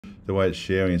the way it's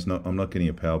sharing, it's not. I'm not getting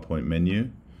a PowerPoint menu.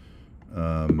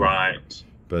 Right.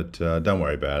 But don't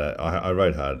worry about it. I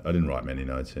wrote hard. I didn't write many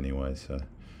notes anyway, so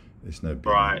there's no big.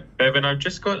 Right. Bevan, I've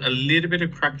just got a little bit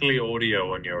of crackly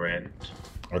audio on your end.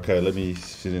 Okay, let me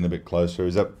sit in a bit closer.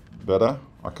 Is that better?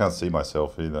 I can't see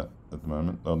myself either at the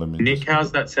moment. Oh, let me Nick,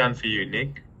 how's that sound for you,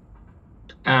 Nick?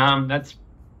 That's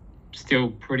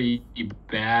still pretty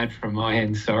bad from my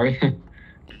end, sorry.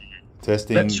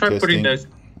 Testing. Let's try testing. putting those.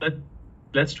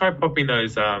 Let's try popping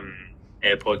those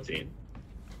AirPods in.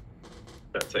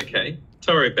 That's okay.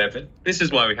 Sorry, Bevan. This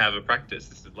is why we have a practice.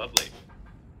 This is lovely.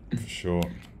 For sure.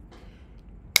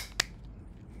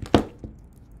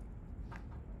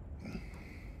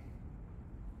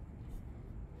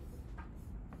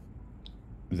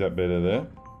 Is that better there?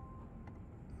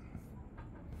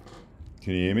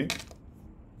 Can you hear me?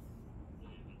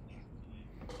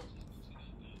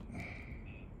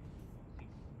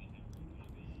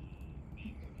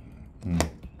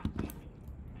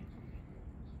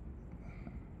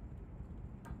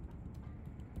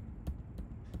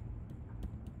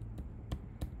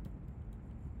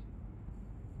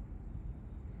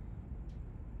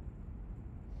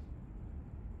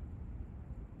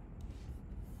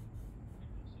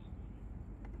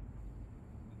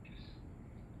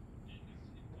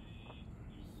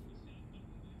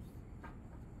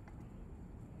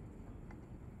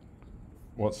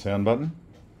 What sound button?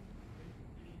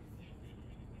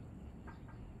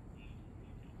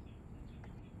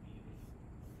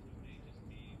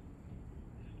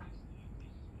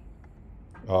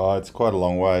 Oh, it's quite a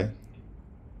long way.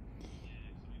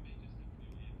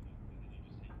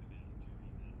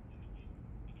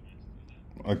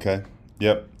 Okay.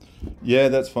 Yep. Yeah,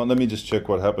 that's fine. Let me just check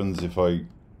what happens if I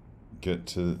get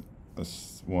to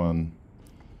this one.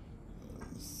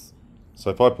 So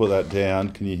if I put that down,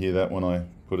 can you hear that when I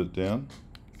put it down?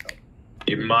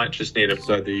 You might just need a.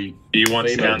 So the you want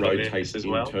femur sound on rotates this as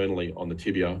well? internally on the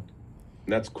tibia, and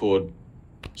that's called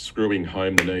screwing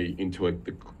home the knee into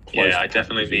the close. Yeah, I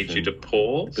definitely need you to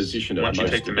pause. Position at Once you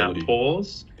most take them out, stability.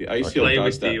 pause. The ACL Play does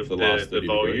with that for the last 30 degrees.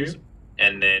 volume,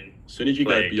 and then As soon as you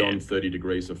play go beyond again. 30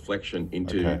 degrees of flexion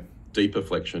into Okay. deeper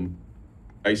flexion,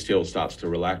 ACL starts to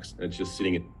relax and it's just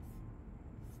sitting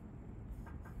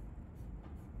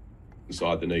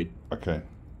inside the knee. Okay.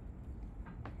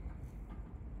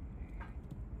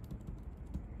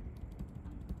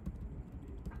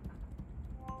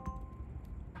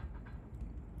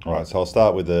 All right, so I'll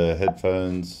start with the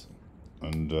headphones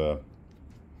and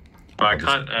I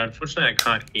can't. Unfortunately, I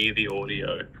can't hear the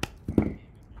audio.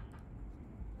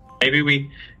 Maybe we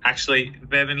actually,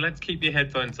 Bevan. Let's keep your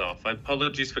headphones off.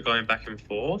 Apologies for going back and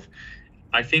forth.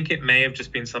 I think it may have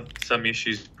just been some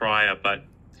issues prior, but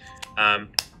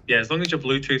yeah, as long as your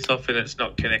Bluetooth's off and it's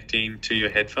not connecting to your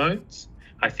headphones,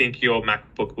 I think your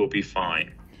MacBook will be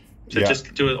fine. So Yeah.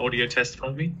 just do an audio test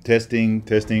for me.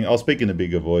 testing. I'll speak in a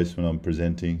bigger voice when I'm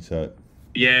presenting. So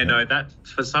Yeah, no, that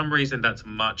for some reason that's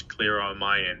much clearer on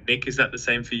my end. Nick, is that the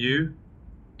same for you?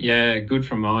 Yeah, good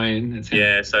from my end. It's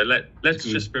Yeah, so let's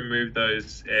good. just remove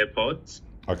those AirPods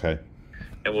okay,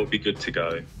 and we'll be good to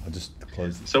go. I'll just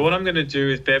close this. So what I'm going to do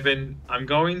is, Bevan, I'm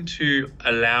going to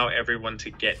allow everyone to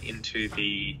get into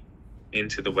the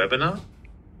webinar.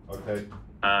 Okay.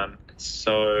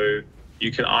 So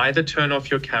you can either turn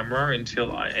off your camera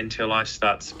until I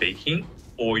start speaking,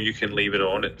 or you can leave it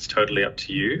on. It's totally up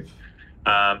to you.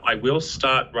 I will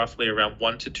start roughly around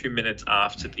 1 to 2 minutes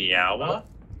after the hour.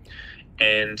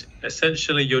 And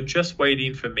essentially, you're just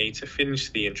waiting for me to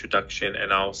finish the introduction,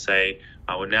 and I'll say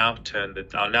I'll now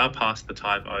pass the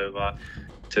time over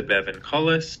to Bevan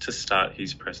Collis to start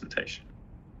his presentation.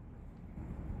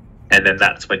 And then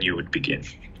that's when you would begin.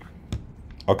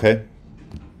 Okay.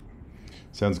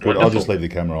 Sounds good. Wonderful. I'll just leave the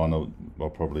camera on. I'll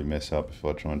probably mess up if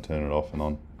I try and turn it off and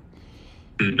on.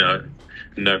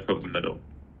 No problem at all.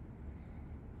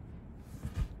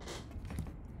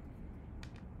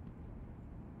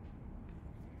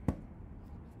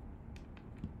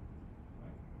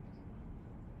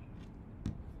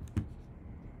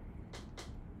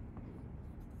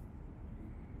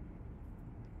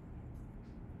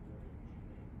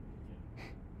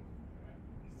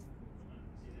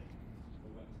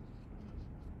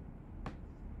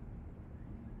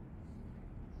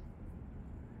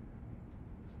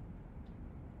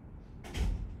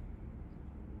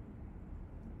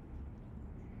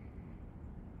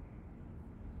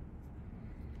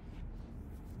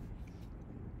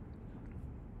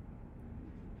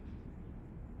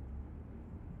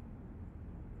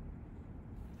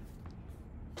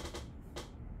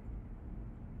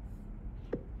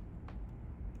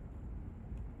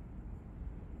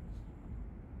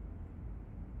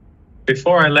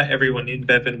 Before I let everyone in,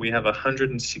 Bevan, we have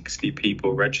 160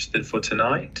 people registered for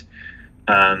tonight,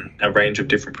 a range of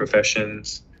different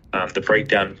professions. The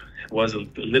breakdown was a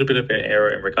little bit of an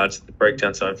error in regards to the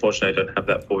breakdown, so unfortunately I don't have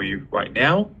that for you right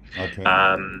now. Okay.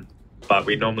 But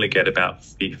we normally get about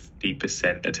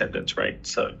 50% attendance rate,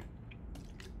 so.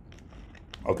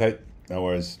 Okay, no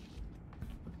worries.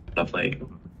 Lovely.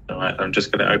 All right, I'm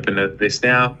just going to open this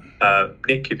now.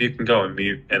 Nick, if you can go on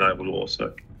mute, and I will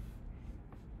also.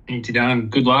 Thank you, Dan.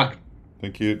 Good luck.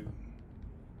 Thank you.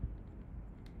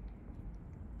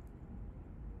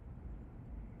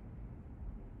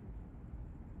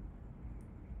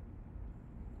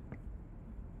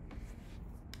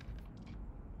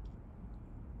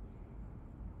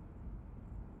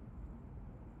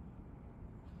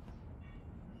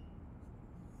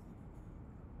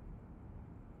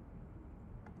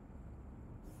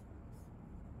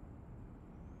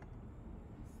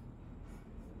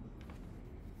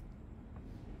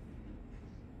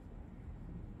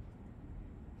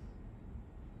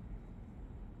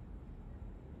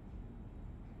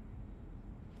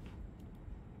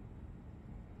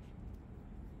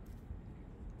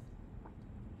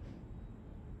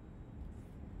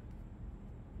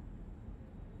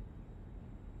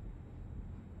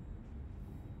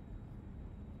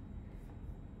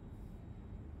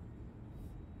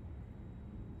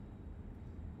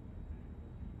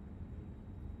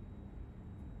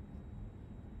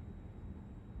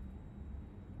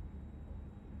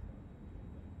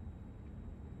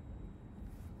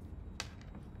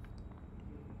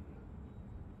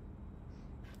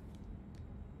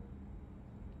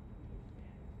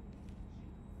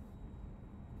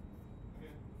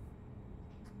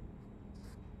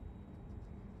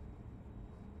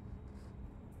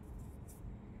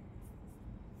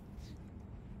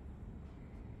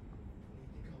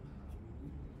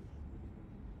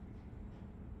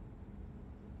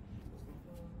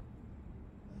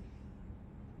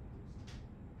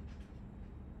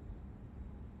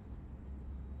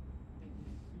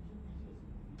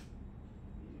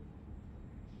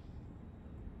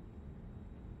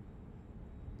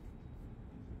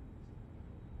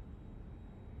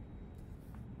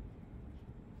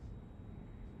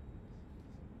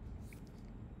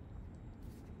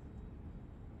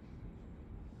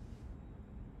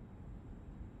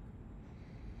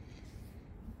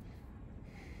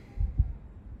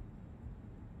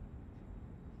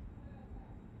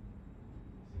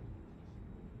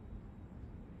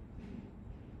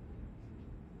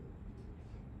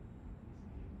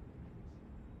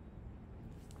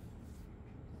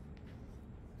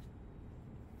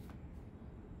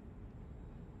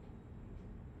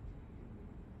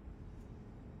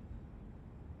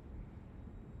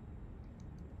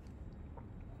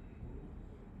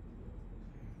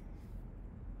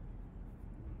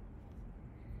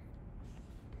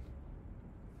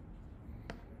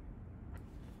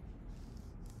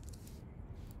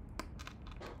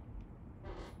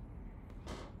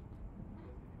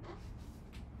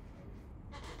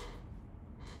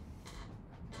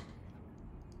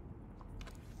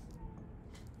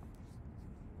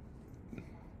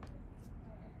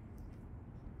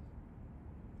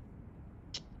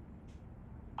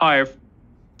 Hi,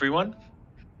 everyone.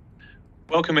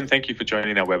 Welcome and thank you for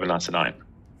joining our webinar tonight.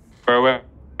 For our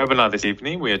webinar this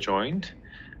evening, we are joined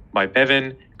by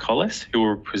Bevan Collis, who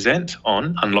will present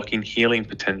on unlocking healing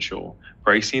potential,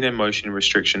 bracing and motion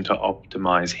restriction to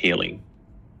optimize healing.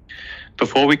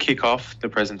 Before we kick off the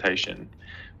presentation,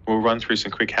 we'll run through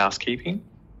some quick housekeeping.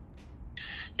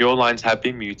 Your lines have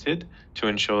been muted to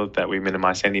ensure that we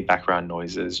minimize any background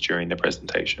noises during the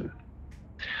presentation.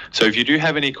 So if you do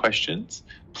have any questions,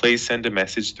 please send a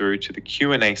message through to the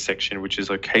Q&A section, which is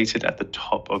located at the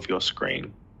top of your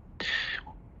screen.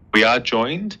 We are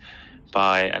joined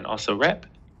by an Ossur rep,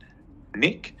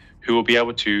 Nick, who will be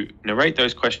able to narrate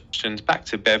those questions back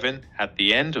to Bevan at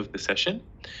the end of the session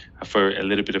for a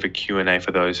little bit of a Q&A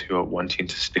for those who are wanting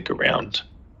to stick around.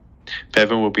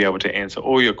 Bevan will be able to answer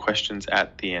all your questions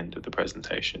at the end of the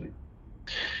presentation.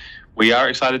 We are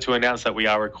excited to announce that we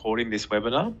are recording this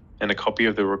webinar, and a copy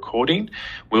of the recording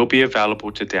will be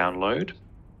available to download,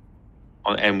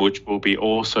 and which will be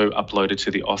also uploaded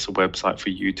to the Ossur website for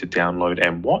you to download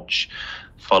and watch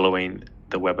following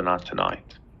the webinar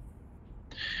tonight.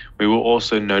 We will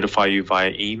also notify you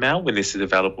via email when this is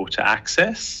available to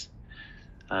access,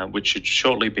 which should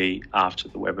shortly be after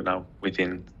the webinar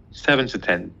within 7 to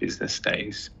 10 business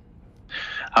days.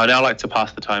 I would now like to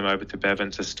pass the time over to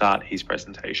Bevan to start his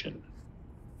presentation.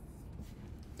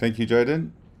 Thank you,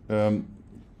 Jaden.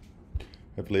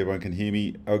 Hopefully everyone can hear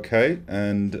me okay.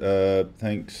 And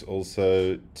thanks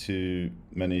also to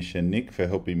Manish and Nick for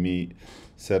helping me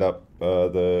set up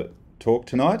the talk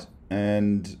tonight.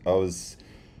 And I was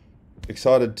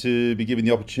excited to be given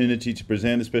the opportunity to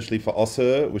present, especially for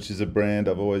Ossur, which is a brand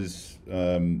I've always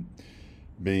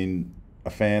been a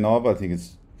fan of. I think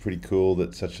it's pretty cool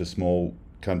that such a small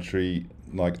country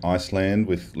like Iceland,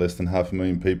 with less than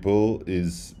 500,000 people,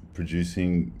 is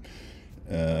producing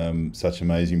such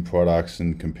amazing products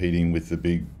and competing with the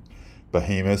big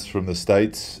behemoths from the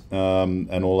States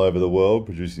and all over the world,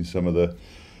 producing some of the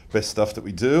best stuff that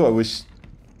we do. I wish,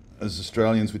 as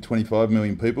Australians with 25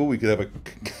 million people, we could have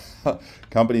a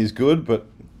company as good, but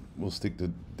we'll stick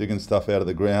to digging stuff out of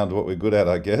the ground, what we're good at,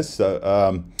 I guess.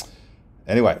 So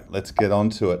anyway, let's get on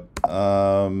to it.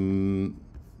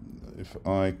 If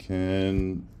I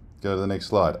can go to the next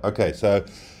slide. Okay, so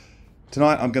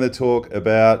tonight I'm going to talk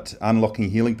about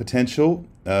unlocking healing potential,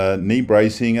 knee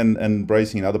bracing and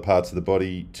bracing in other parts of the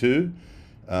body too,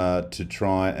 to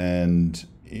try and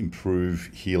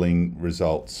improve healing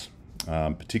results,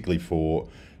 particularly for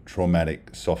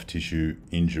traumatic soft tissue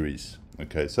injuries.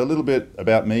 Okay, so a little bit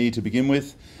about me to begin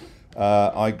with.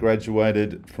 I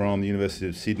graduated from the University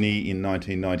of Sydney in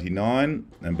 1999,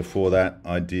 and before that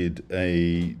I did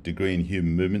a degree in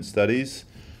human movement studies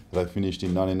that I finished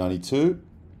in 1992.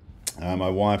 My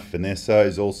wife Vanessa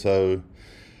is also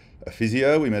a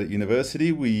physio. We met at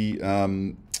university. We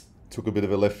took a bit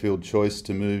of a left field choice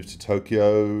to move to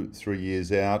Tokyo 3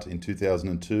 years out in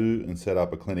 2002 and set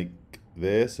up a clinic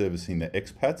there servicing the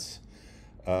expats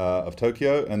of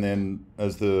Tokyo. And then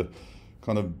as the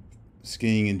kind of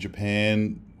skiing in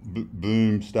Japan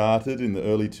boom started in the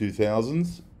early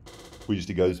 2000s, we used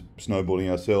to go snowboarding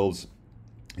ourselves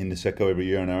in Niseko every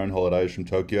year on our own holidays from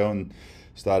Tokyo, and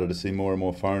started to see more and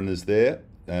more foreigners there.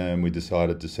 And we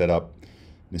decided to set up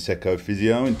Niseko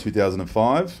Physio in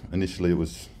 2005. Initially it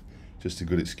was just a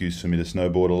good excuse for me to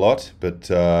snowboard a lot,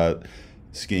 but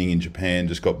skiing in Japan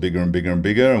just got bigger and bigger and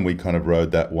bigger, and we kind of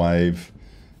rode that wave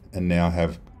and now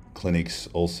have clinics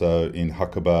also in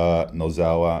Hakuba,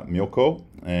 Nozawa, Myoko.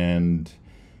 And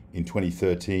in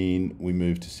 2013 we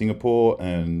moved to Singapore,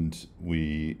 and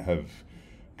we have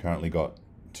currently got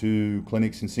 2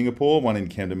 clinics in Singapore, one in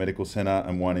Camden Medical Centre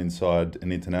and one inside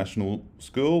an international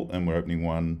school, and we're opening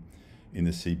one in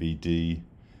the CBD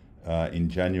in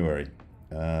January.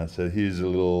 So here's a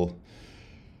little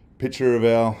picture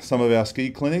of some of our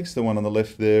ski clinics. The one on the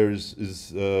left there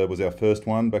was our first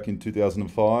one back in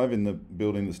 2005 in the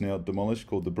building that's now demolished,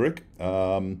 called The Brick.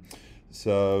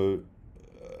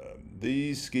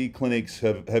 These ski clinics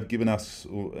have given us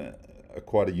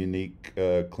quite a unique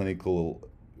clinical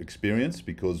experience,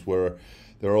 because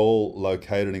they're all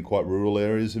located in quite rural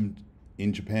areas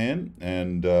in Japan,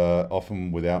 and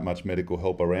often without much medical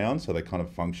help around, so they kind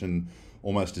of function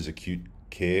almost as acute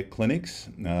care clinics.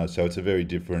 So it's a very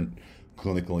different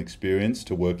clinical experience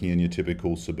to working in your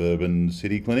typical suburban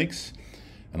city clinics.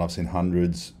 And I've seen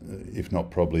hundreds, if not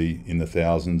probably in the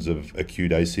thousands, of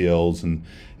acute ACLs and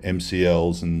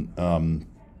MCLs, and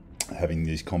having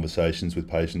these conversations with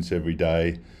patients every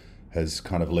day has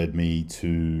kind of led me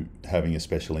to having a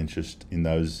special interest in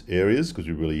those areas, because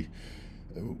we really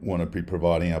want to be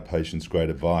providing our patients great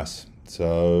advice.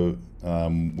 So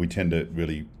we tend to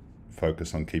really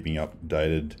focus on keeping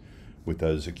updated with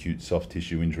those acute soft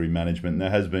tissue injury management. And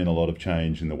there has been a lot of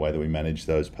change in the way that we manage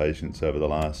those patients over the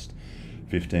last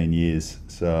 15 years.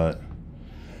 So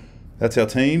that's our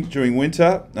team during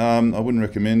winter. I wouldn't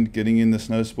recommend getting in the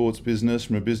snow sports business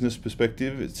from a business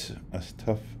perspective. It's a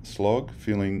tough slog,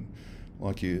 feeling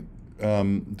like you're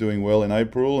doing well in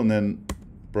April and then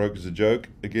broke as a joke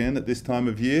again at this time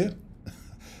of year.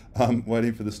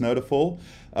 Waiting for the snow to fall.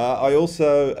 I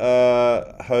also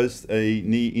host a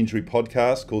knee injury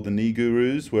podcast called The Knee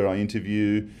Gurus, where I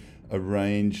interview a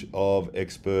range of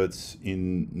experts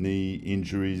in knee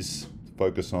injuries,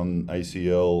 focus on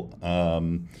ACL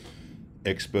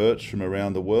experts from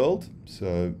around the world.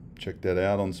 So check that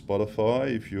out on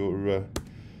Spotify if you're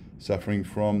suffering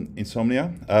from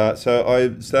insomnia. So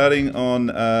I'm starting on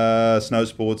snow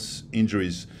sports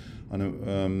injuries. I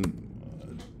know,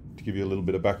 to give you a little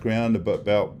bit of background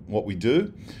about what we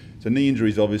do. So knee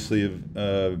injuries obviously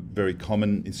are very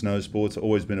common in snow sports,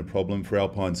 always been a problem for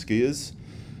alpine skiers.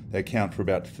 They account for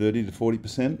about 30 to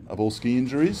 40% of all ski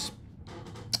injuries.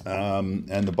 And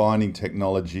the binding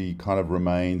technology kind of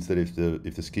remains that if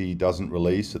the ski doesn't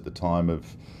release at the time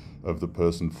of the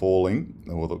person falling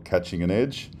or catching an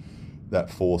edge, that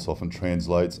force often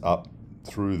translates up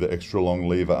through the extra long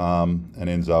lever arm and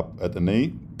ends up at the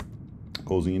knee,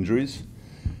 causing injuries.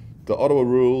 The Ottawa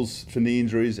rules for knee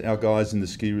injuries, our guys in the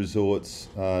ski resorts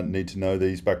need to know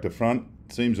these back to front.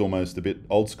 seems almost a bit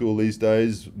old school these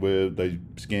days, where they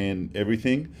scan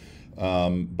everything.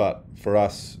 But for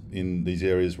us in these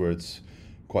areas where it's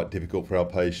quite difficult for our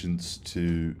patients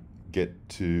to get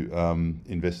to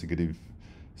investigative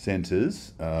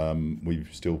centres, we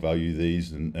still value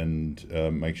these and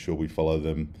make sure we follow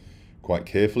them quite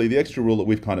carefully. The extra rule that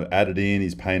we've kind of added in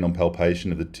is pain on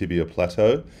palpation of the tibia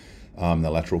plateau, the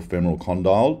lateral femoral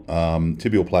condyle.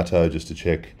 Tibial plateau, just to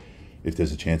check if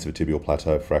there's a chance of a tibial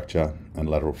plateau fracture, and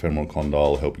lateral femoral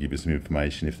condyle help give you some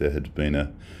information if there had been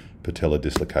a patellar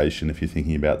dislocation, if you're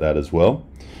thinking about that as well.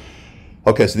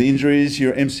 Okay, so the injuries,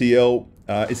 your MCL,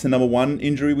 it's the number one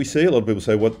injury we see. A lot of people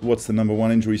say, what's the number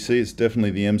one injury we see? It's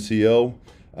definitely the MCL.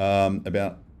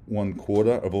 About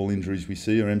 1/4 of all injuries we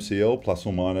see are MCL, plus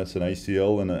or minus an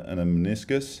ACL and a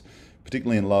meniscus,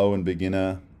 particularly in low and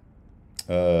beginner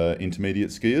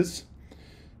intermediate skiers.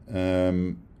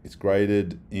 It's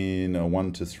graded in a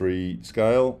 1 to 3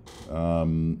 scale,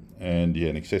 and yeah,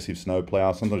 an excessive snow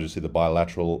plow. Sometimes you see the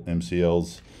bilateral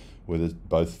MCLs where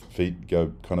both feet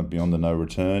go kind of beyond the no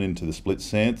return into the split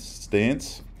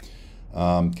stance,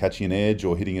 catching an edge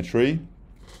or hitting a tree.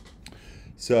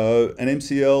 So an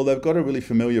MCL, they've got a really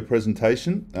familiar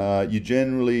presentation. You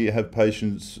generally have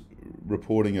patients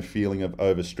reporting a feeling of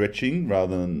overstretching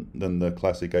rather than the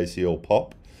classic ACL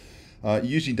pop. You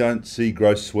usually don't see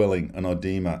gross swelling and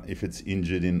edema if it's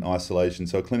injured in isolation.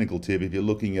 So a clinical tip, if you're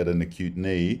looking at an acute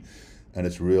knee and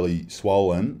it's really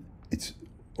swollen, it's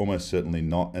almost certainly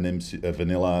not a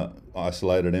vanilla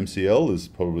isolated MCL. There's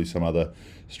probably some other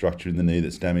structure in the knee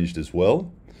that's damaged as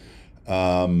well.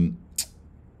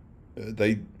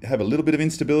 They have a little bit of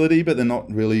instability, but they're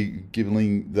not really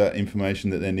giving that information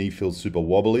that their knee feels super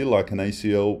wobbly like an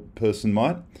ACL person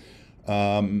might.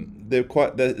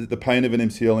 The pain of an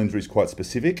MCL injury is quite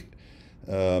specific.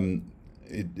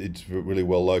 It's really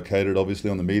well located, obviously,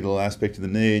 on the medial aspect of the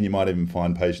knee, and you might even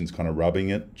find patients kind of rubbing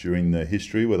it during the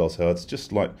history where they'll say, oh, it's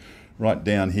just like right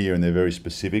down here, and they're very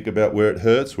specific about where it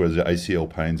hurts, whereas the ACL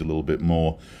pain's a little bit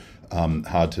more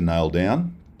hard to nail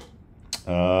down.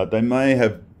 They may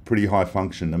have pretty high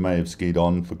function. They may have skied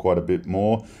on for quite a bit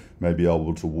more, may be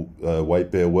able to weight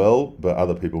bear well, but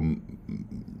other people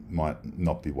might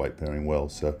not be weight bearing well.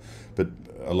 But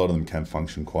a lot of them can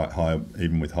function quite high,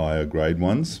 even with higher grade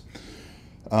ones.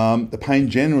 The pain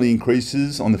generally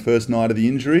increases on the first night of the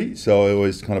injury, so I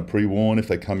always kind of pre-warn if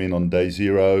they come in on day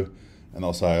 0 and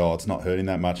they'll say, oh, it's not hurting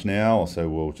that much now. I'll say,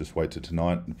 well, just wait till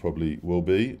tonight. It probably will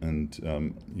be,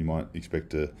 and you might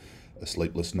expect a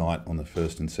sleepless night on the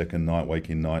first and second night.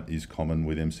 Waking night is common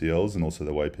with MCLs, and also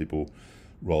the way people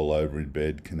roll over in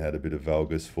bed can add a bit of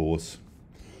valgus force.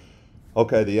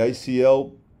 Okay, the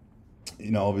ACL,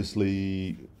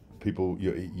 obviously people,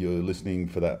 you're listening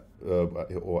for that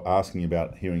or asking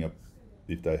about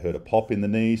if they heard a pop in the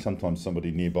knee. Sometimes somebody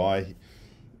nearby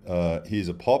hears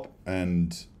a pop,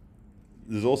 and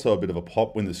there's also a bit of a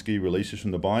pop when the ski releases from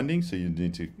the binding, so you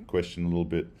need to question a little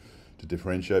bit to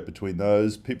differentiate between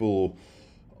those. People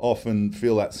often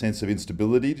feel that sense of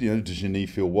instability. Does your knee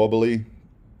feel wobbly?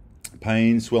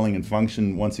 Pain, swelling and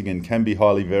function, once again, can be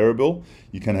highly variable.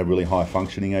 You can have really high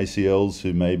functioning ACLs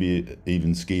who maybe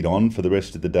even skied on for the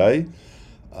rest of the day.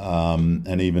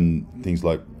 And even things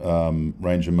like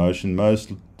range of motion.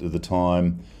 Most of the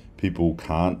time, people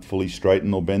can't fully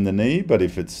straighten or bend the knee, but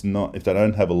if they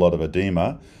don't have a lot of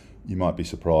edema, you might be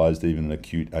surprised even an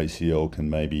acute ACL can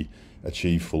maybe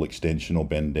achieve full extension or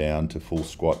bend down to full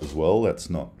squat as well. That's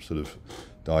not sort of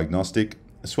diagnostic.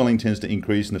 Swelling tends to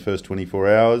increase in the first 24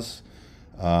 hours,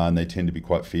 and they tend to be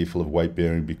quite fearful of weight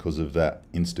bearing because of that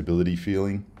instability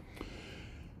feeling.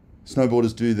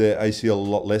 Snowboarders do their ACL a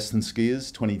lot less than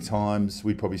skiers. 20 times,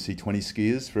 we probably see 20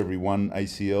 skiers for every 1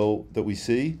 ACL that we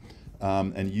see.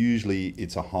 And usually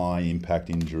it's a high impact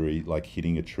injury, like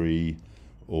hitting a tree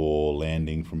or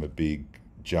landing from a big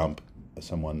jump,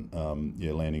 someone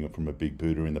landing from a big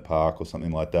Buddha in the park or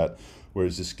something like that.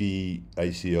 Whereas the ski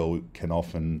ACL can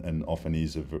often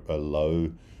is a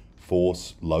low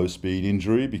force, low speed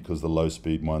injury, because the low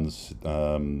speed ones,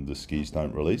 the skis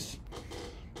don't release.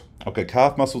 Okay,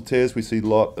 calf muscle tears, we see a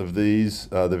lot of these.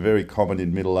 They're very common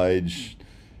in middle-aged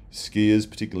skiers,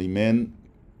 particularly men.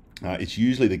 It's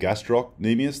usually the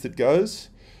gastrocnemius that goes,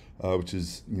 which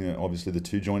is obviously the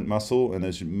 2-joint muscle. And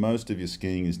as most of your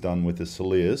skiing is done with the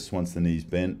soleus, once the knee's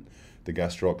bent, the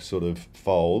gastroc sort of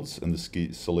folds, and the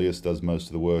soleus does most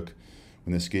of the work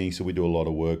when they're skiing. So we do a lot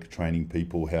of work training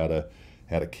people how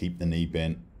to keep the knee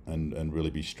bent and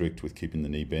really be strict with keeping the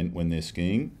knee bent when they're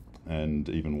skiing and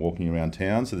even walking around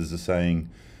town. So there's a saying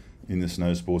in the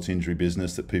snow sports injury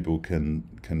business that people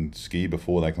can ski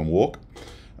before they can walk.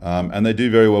 And they do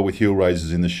very well with heel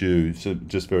raises in the shoe, so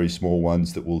just very small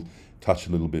ones that will touch a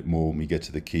little bit more when we get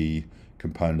to the key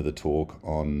component of the talk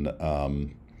on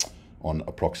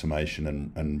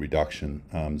approximation and reduction.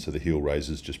 So the heel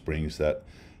raises just brings that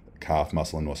calf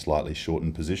muscle into a slightly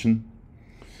shortened position.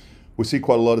 We see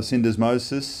quite a lot of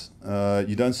syndesmosis.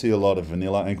 You don't see a lot of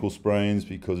vanilla ankle sprains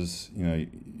because you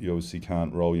obviously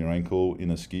can't roll your ankle in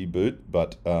a ski boot,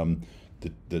 but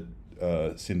the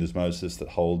syndesmosis that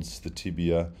holds the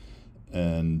tibia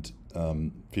and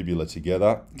fibula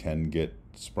together can get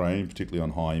sprained, particularly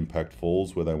on high impact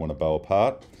falls where they want to bow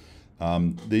apart.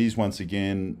 These once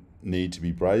again need to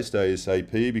be braced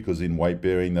ASAP because in weight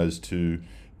bearing those two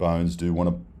bones do want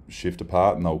to shift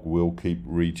apart and they will keep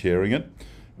re-tearing it.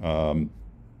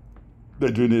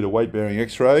 They do need a weight-bearing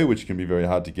x-ray, which can be very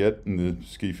hard to get in the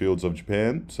ski fields of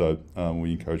Japan. So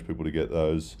we encourage people to get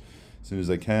those as soon as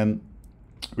they can.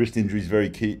 Wrist injury is very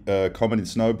common in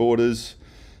snowboarders,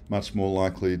 much more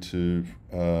likely to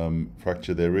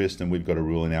fracture their wrist. And we've got a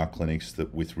rule in our clinics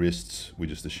that with wrists, we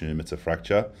just assume it's a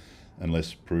fracture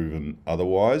unless proven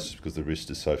otherwise, because the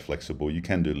wrist is so flexible. You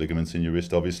can do ligaments in your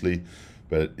wrist, obviously,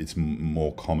 but it's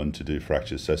more common to do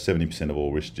fractures. So 70% of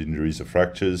all wrist injuries are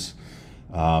fractures.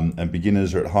 And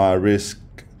beginners are at higher risk.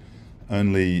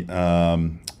 Only,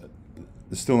 there's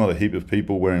still not a heap of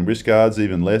people wearing wrist guards,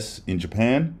 even less in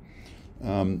Japan.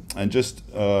 And just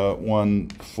one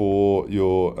for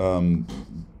your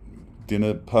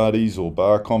dinner parties or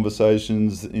bar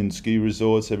conversations in ski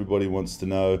resorts. Everybody wants to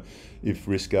know if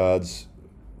wrist guards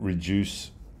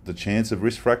reduce the chance of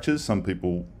wrist fractures. Some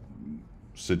people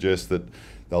suggest that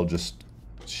they'll just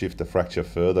shift the fracture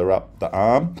further up the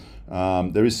arm.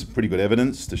 There is pretty good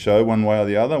evidence to show one way or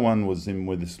the other. One was in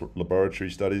with this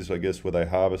laboratory studies, I guess, where they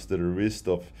harvested a wrist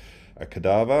off a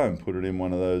cadaver and put it in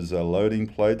one of those loading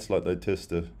plates like they test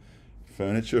the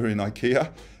furniture in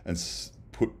IKEA and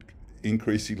put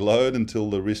increasing load until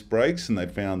the wrist breaks, and they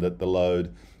found that the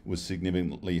load was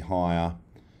significantly higher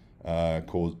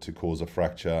to cause a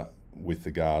fracture with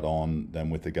the guard on than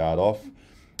with the guard off.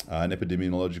 An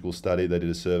epidemiological study, they did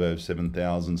a survey of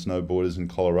 7,000 snowboarders in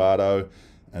Colorado,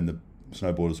 and the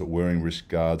snowboarders that were wearing wrist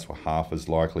guards were half as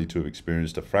likely to have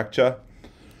experienced a fracture.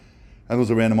 And there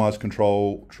was a randomized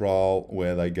control trial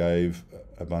where they gave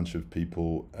a bunch of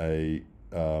people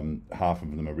half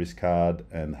of them a wrist guard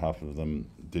and half of them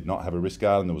did not have a wrist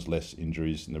guard, and there was less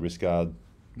injuries in the wrist guard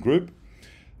group.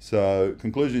 So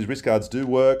conclusion is wrist guards do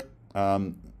work.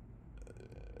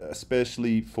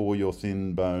 Especially for your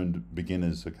thin-boned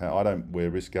beginners. Okay, I don't wear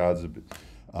wrist guards.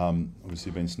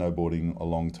 Obviously, been snowboarding a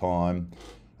long time,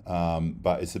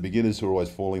 but it's the beginners who are always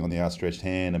falling on the outstretched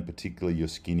hand, and particularly your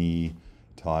skinny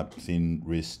type, thin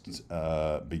wrist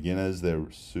beginners. They're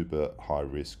super high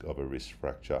risk of a wrist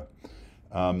fracture.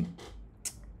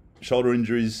 Shoulder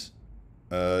injuries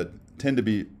tend to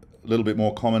be a little bit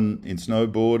more common in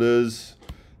snowboarders,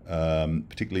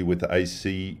 particularly with the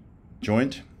AC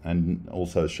joint, and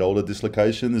also shoulder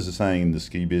dislocation. There's a saying in the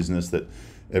ski business that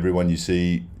everyone you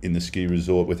see in the ski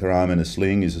resort with her arm in a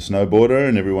sling is a snowboarder,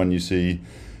 and everyone you see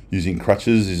using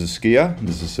crutches is a skier.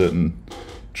 There's a certain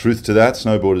truth to that.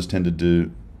 Snowboarders tend to do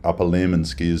upper limb and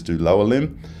skiers do lower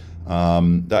limb.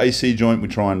 The AC joint we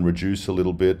try and reduce a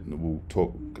little bit. We'll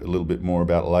talk a little bit more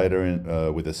about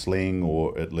later with a sling,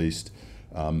 or at least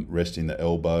resting the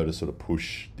elbow to sort of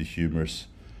push the humerus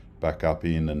back up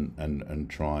in and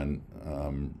try and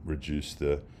reduce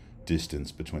the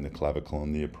distance between the clavicle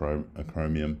and the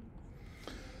acromion.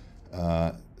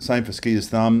 Same for skier's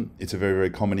thumb. It's a very, very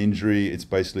common injury. It's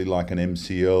basically like an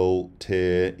MCL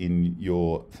tear in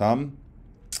your thumb.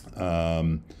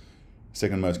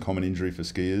 Second most common injury for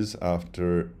skiers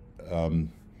after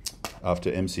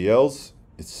MCLs.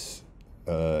 It's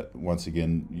once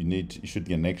again you should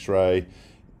get an X-ray.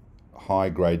 High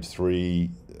grade 3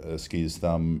 skier's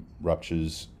thumb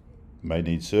ruptures may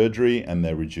need surgery, and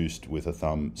they're reduced with a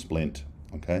thumb splint.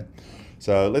 Okay,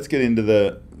 so let's get into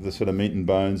the sort of meat and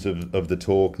bones of the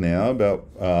talk now about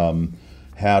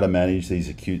how to manage these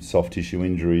acute soft tissue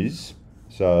injuries.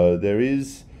 So there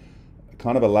is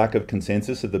kind of a lack of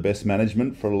consensus of the best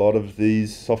management for a lot of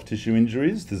these soft tissue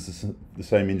injuries. The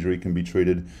same injury can be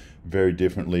treated very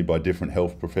differently by different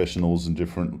health professionals, and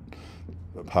different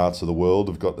parts of the world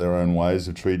have got their own ways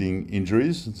of treating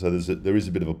injuries. So there is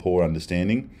a bit of a poor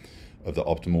understanding of the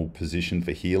optimal position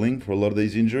for healing for a lot of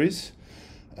these injuries.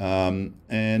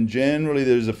 And generally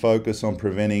there's a focus on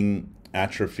preventing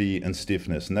atrophy and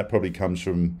stiffness, and that probably comes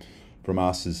from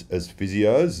us as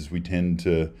physios, as we tend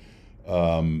to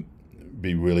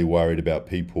be really worried about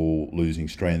people losing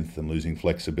strength and losing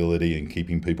flexibility and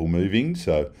keeping people moving.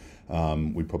 So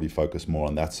we probably focus more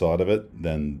on that side of it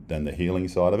than the healing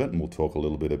side of it, and we'll talk a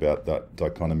little bit about that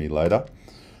dichotomy later.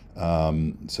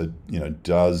 So,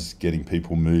 does getting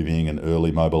people moving and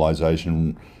early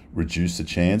mobilization reduce the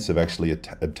chance of actually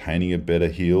obtaining a better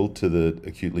heal to the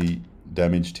acutely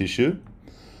damaged tissue?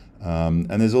 And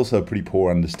there's also a pretty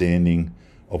poor understanding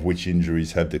of which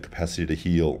injuries have the capacity to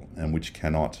heal and which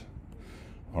cannot.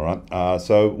 All right,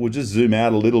 so we'll just zoom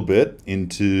out a little bit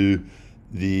into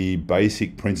the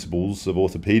basic principles of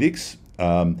orthopedics.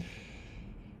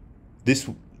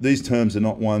 These terms are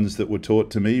not ones that were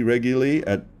taught to me regularly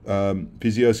at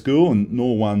physio school, and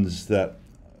nor ones that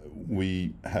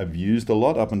we have used a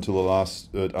lot up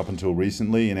until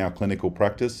recently in our clinical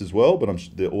practice as well. But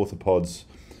the orthopods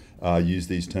use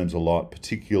these terms a lot,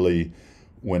 particularly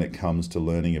when it comes to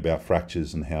learning about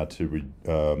fractures and how to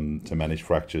manage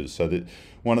fractures. So that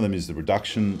one of them is the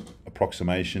reduction,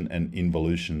 approximation, and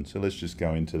involution. So let's just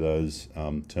go into those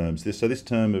terms. This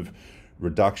term of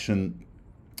reduction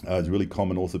is a really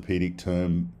common orthopedic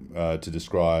term to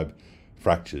describe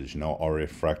fractures. RF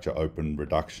fracture, open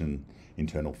reduction,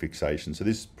 internal fixation. So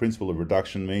this principle of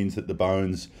reduction means that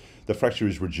the fracture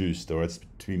is reduced, or it's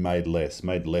to be made less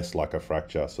like a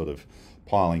fracture, sort of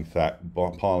piling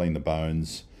the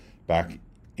bones back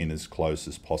in as close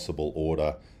as possible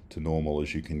order to normal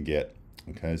as you can get.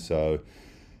 Okay, so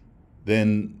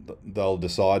then they'll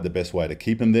decide the best way to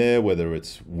keep them there, whether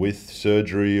it's with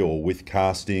surgery or with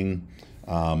casting,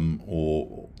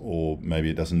 or maybe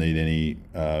it doesn't need any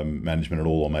management at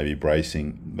all, or maybe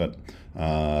bracing. But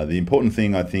the important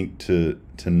thing, I think, to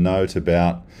note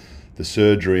about the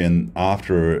surgery and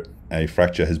after a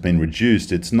fracture has been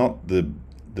reduced, it's not the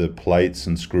plates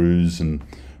and screws and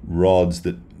rods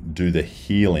that do the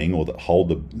healing, or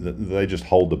that they just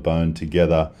hold the bone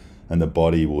together, and the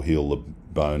body will heal the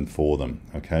bone for them.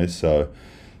 Okay, so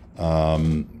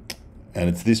and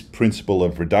it's this principle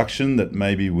of reduction that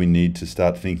maybe we need to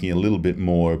start thinking a little bit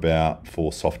more about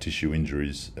for soft tissue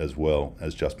injuries as well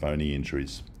as just bony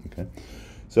injuries. Okay,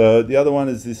 so the other one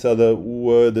is this other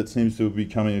word that seems to be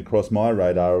coming across my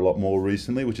radar a lot more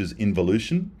recently, which is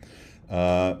involution.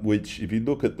 Which, if you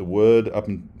look at the word, up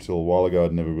until a while ago,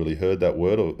 I'd never really heard that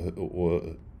word or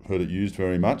heard it used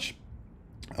very much.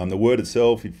 The word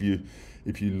itself, if you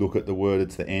look at the word,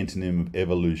 it's the antonym of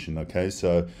evolution. Okay,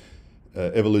 so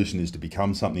evolution is to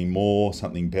become something more,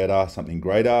 something better, something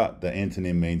greater. The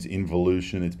antonym means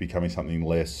involution. It's becoming something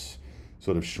less,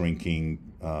 sort of shrinking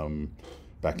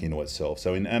back into itself.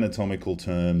 So in anatomical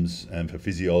terms and for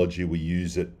physiology, we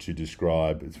use it to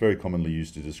describe, it's very commonly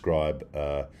used to describe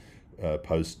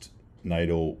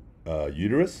postnatal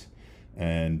uterus,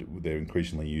 and they're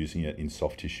increasingly using it in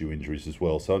soft tissue injuries as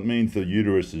well. So it means the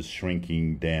uterus is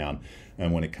shrinking down,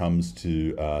 and when it comes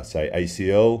to say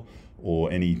ACL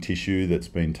or any tissue that's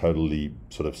been totally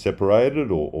sort of separated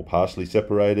or partially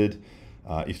separated,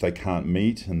 if they can't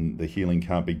meet and the healing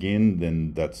can't begin,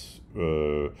 then that's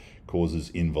causes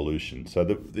involution. So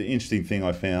the interesting thing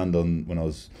I found when I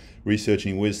was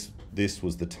researching this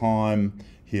was the time.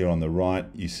 Here on the right,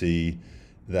 you see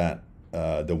that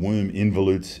the womb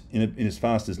involutes in as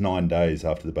fast as 9 days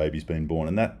after the baby's been born.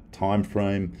 And that time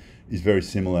frame is very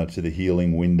similar to the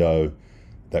healing window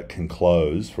that can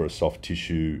close for a soft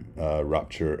tissue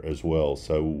rupture as well.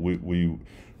 So we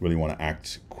really want to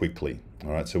act quickly.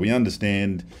 All right, so we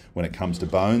understand when it comes to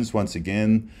bones, once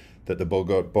again, that the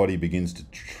body begins to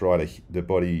tries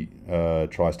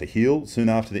to heal soon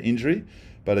after the injury.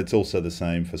 But it's also the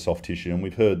same for soft tissue. And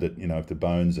we've heard that, if the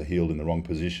bones are healed in the wrong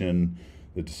position,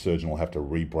 the surgeon will have to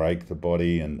re-break the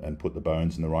body and put the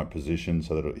bones in the right position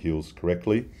so that it heals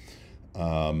correctly.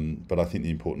 But I think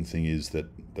the important thing is that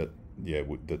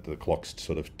the clock's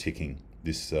sort of ticking,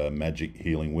 this magic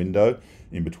healing window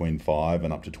in between 5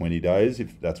 and up to 20 days.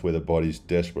 If that's where the body's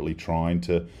desperately trying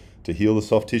to heal the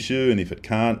soft tissue, and if it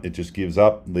can't, it just gives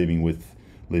up, leaving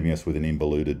us with an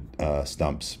involuted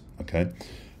stumps. Okay.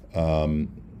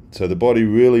 So the body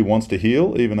really wants to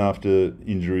heal, even after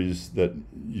injuries that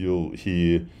you'll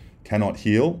hear cannot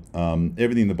heal.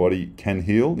 Everything in the body can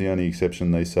heal. The only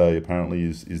exception, they say, apparently,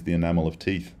 is the enamel of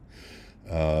teeth.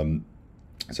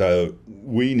 So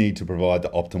we need to provide the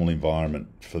optimal environment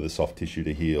for the soft tissue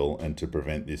to heal and to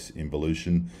prevent this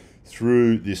involution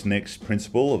through this next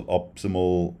principle of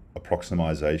optimal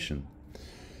approximation.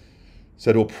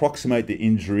 So to approximate the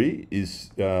injury is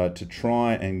to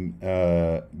try and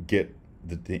get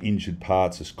the injured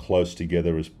parts as close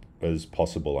together as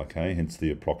possible, okay? Hence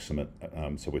the approximate.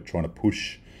 So we're trying to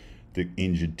push the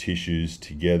injured tissues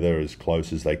together as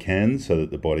close as they can so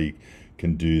that the body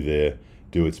can do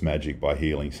its magic by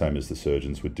healing, same as the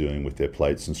surgeons were doing with their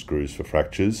plates and screws for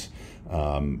fractures.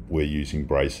 We're using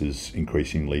braces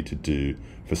increasingly to do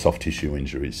for soft tissue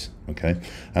injuries, okay?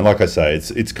 And like I say,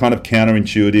 it's kind of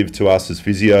counterintuitive to us as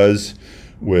physios.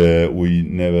 where we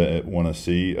never want to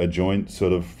see a joint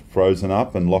sort of frozen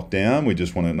up and locked down. We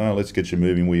just want to, no, let's get you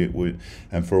moving.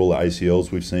 And for all the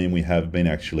ACLs we've seen, we have been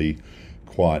actually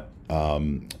quite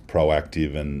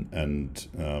proactive and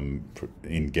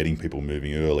in getting people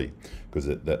moving early, because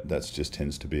that's just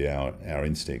tends to be our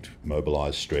instinct: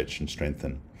 mobilize, stretch, and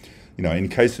strengthen. You know, in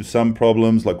case of some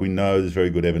problems, like we know there's very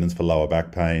good evidence for lower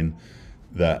back pain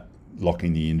that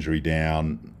locking the injury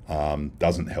down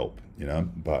doesn't help. You know,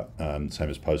 but same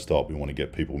as post-op, we want to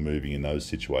get people moving in those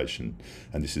situations,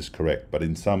 and this is correct. But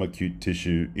in some acute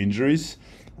tissue injuries,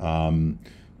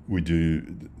 we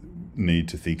do need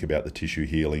to think about the tissue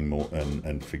healing more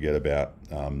and forget about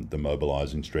the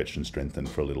mobilizing, stretch, and strengthen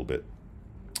for a little bit.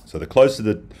 So the closer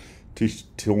the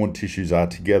torn tissues are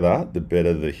together, the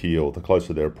better the heal. The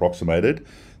closer they're approximated,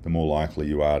 the more likely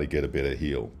you are to get a better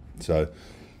heal. So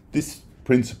this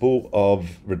principle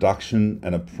of reduction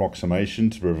and approximation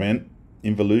to prevent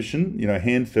involution, you know,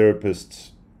 hand therapists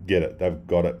get it. They've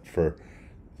got it for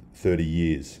 30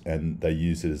 years and they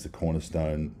use it as the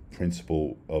cornerstone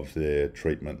principle of their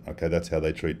treatment. Okay, that's how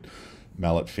they treat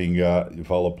mallet finger,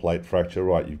 volar plate fracture,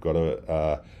 right? You've got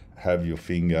to have your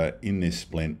finger in this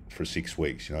splint for 6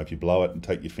 weeks. You know, if you blow it and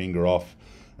take your finger off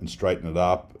and straighten it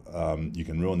up, you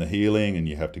can ruin the healing and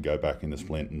you have to go back in the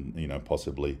splint and, you know,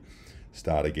 possibly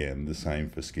start again. The same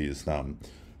for skier's thumb.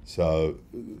 So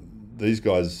these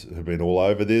guys have been all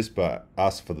over this, but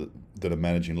us that are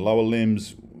managing lower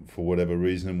limbs, for whatever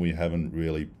reason, we haven't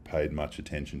really paid much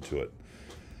attention to it.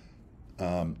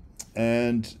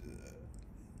 And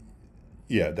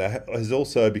yeah, that has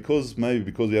also, because we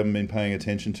haven't been paying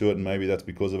attention to it, and maybe that's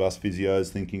because of us physios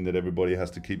thinking that everybody has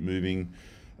to keep moving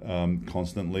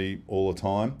constantly all the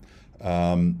time.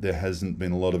 There hasn't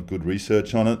been a lot of good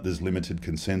research on it. There's limited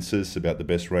consensus about the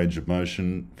best range of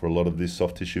motion for a lot of these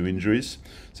soft tissue injuries.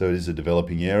 So it is a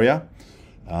developing area.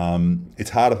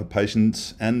 It's harder for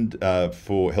patients and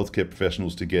for healthcare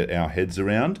professionals to get our heads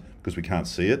around because we can't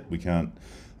see it. We can't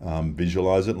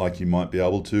visualize it like you might be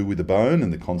able to with a bone,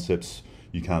 and the concepts,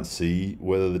 you can't see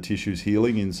whether the tissue's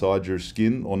healing inside your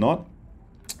skin or not.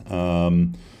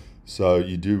 So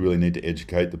you do really need to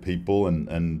educate the people,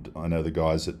 and I know the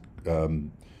guys that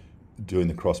doing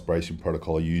the cross bracing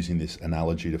protocol are using this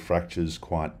analogy to fractures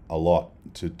quite a lot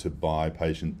to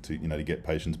get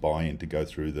patients buy-in to go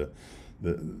through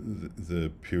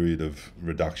the period of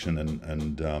reduction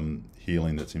and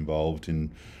healing that's involved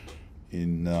in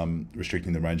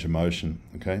restricting the range of motion.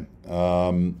 Okay.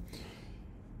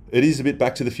 It is a bit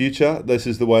back to the future. This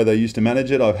is the way they used to manage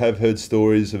it. I have heard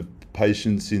stories of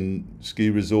patients in ski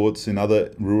resorts in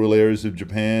other rural areas of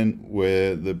Japan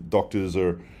where the doctors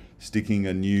are sticking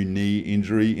a new knee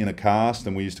injury in a cast,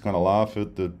 and we used to kind of laugh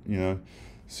at the, you know,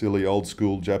 silly old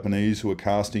school Japanese who are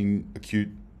casting acute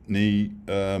knee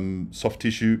soft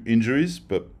tissue injuries,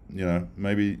 but, you know,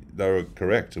 maybe they were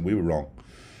correct and we were wrong.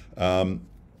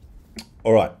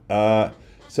 All right,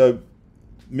 so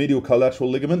medial collateral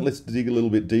ligament, let's dig a little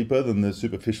bit deeper than the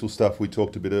superficial stuff we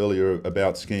talked a bit earlier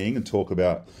about skiing and talk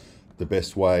about the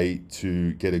best way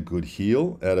to get a good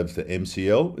heal out of the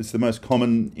MCL. It's the most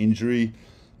common injury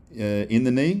in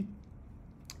the knee.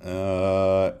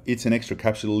 It's an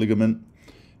extracapsular ligament.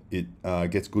 It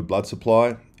gets good blood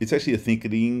supply. It's actually a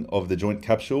thickening of the joint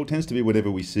capsule. It tends to be whenever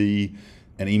we see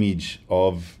an image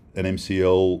of an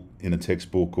MCL in a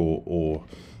textbook or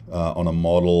on a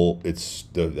model,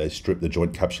 they strip the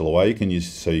joint capsule away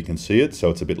so you can see it. So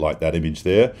it's a bit like that image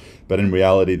there. But in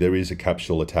reality, there is a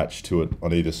capsule attached to it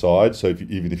on either side. So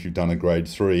even if you've done a grade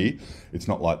 3, it's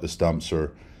not like the stumps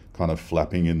are kind of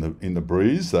flapping in the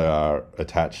breeze. They are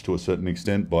attached to a certain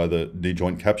extent by the knee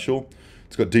joint capsule.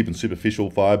 It's got deep and superficial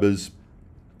fibers.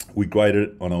 We grade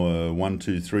it on a 1,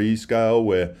 2, 3 scale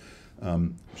where,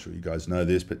 I'm sure you guys know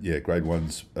this, but yeah, grade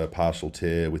 1's a partial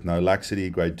tear with no laxity,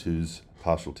 grade 2's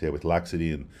partial tear with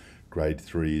laxity, and grade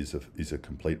 3 is a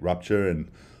complete rupture. And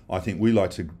I think we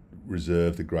like to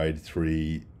reserve the grade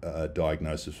 3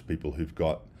 diagnosis for people who've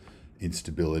got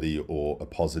instability or a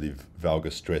positive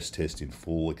valgus stress test in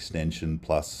full extension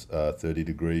plus 30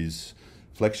 degrees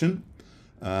flexion.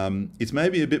 It's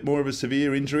maybe a bit more of a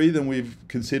severe injury than we've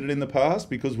considered in the past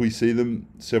because we see them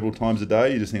several times a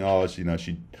day. You just think, oh, you know,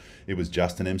 it was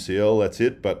just an MCL, that's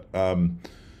it. But an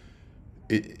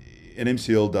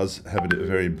MCL does have a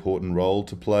very important role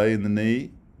to play in the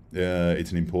knee.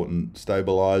 It's an important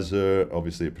stabilizer.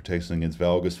 Obviously, it protects against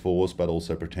valgus force, but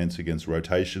also protects against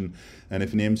rotation. And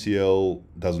if an MCL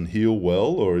doesn't heal well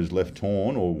or is left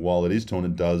torn, or while it is torn,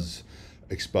 it does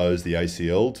expose the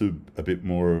ACL to a bit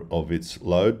more of its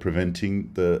load,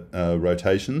 preventing the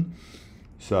rotation.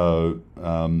 So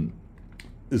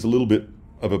there's a little bit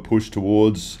of a push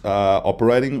towards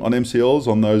operating on MCLs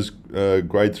on those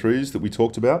grade 3s that we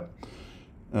talked about.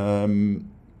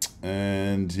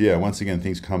 And yeah, once again,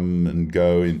 things come and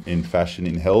go in fashion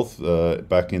in health.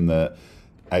 Back in the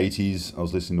 80s, I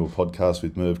was listening to a podcast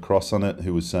with Merv Cross on it,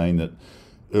 who was saying that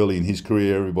early in his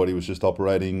career, everybody was just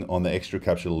operating on the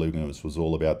extracapsular ligaments. It was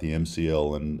all about the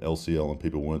MCL and LCL, and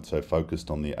people weren't so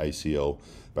focused on the ACL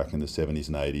back in the 70s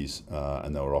and 80s,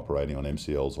 and they were operating on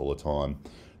MCLs all the time.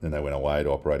 Then they went away to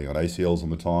operating on ACLs all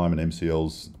the time, and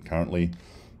MCLs currently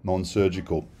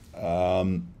non-surgical.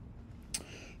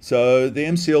 So the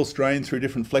MCL strain through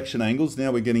different flexion angles.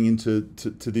 Now we're getting into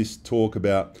this talk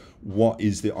about what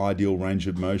is the ideal range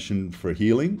of motion for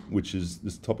healing, which is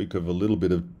this topic of a little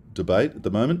bit of debate at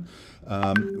the moment.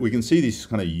 We can see this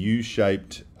kind of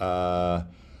U-shaped chart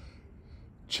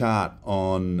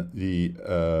on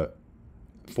the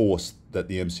force that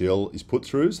the MCL is put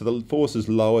through. So the force is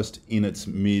lowest in its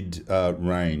mid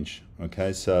range.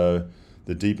 Okay, so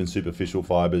the deep and superficial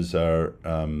fibers are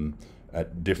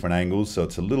at different angles, so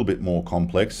it's a little bit more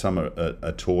complex. Some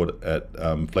are taut at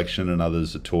flexion and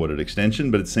others are taut at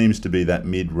extension, but it seems to be that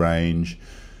mid-range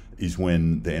is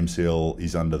when the MCL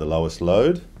is under the lowest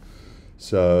load.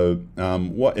 So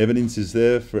what evidence is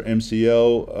there for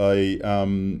MCL? I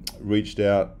reached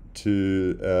out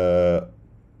to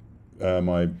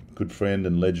my good friend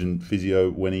and legend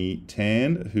physio Winnie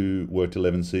Tan, who worked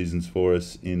 11 seasons for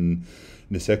us in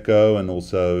Niseko and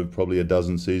also probably a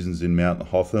dozen seasons in Mount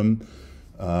Hotham,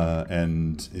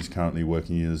 and is currently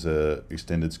working as a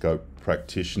extended scope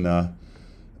practitioner.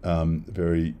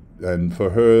 And for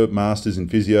her master's in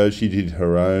physio, she did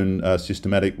her own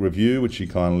systematic review, which she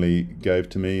kindly gave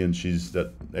to me, and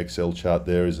that Excel chart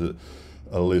there is a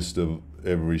list of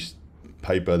every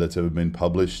paper that's ever been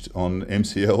published on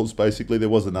MCLs. Basically, there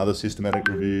was another systematic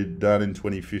review done in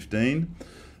 2015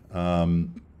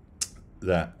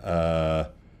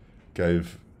 that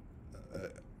gave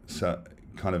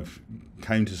kind of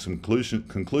came to some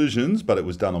conclusions, but it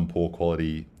was done on poor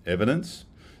quality evidence.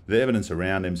 The evidence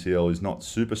around MCL is not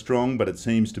super strong, but it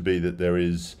seems to be that there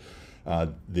is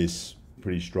this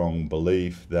pretty strong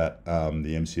belief that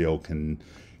the MCL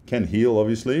can heal,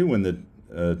 obviously, when the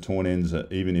torn ends,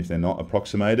 even if they're not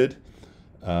approximated,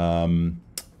 and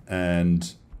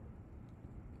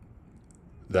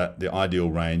that the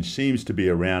ideal range seems to be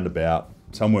around about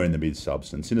somewhere in the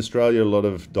mid-substance. In Australia, a lot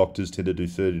of doctors tend to do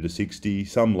 30 to 60,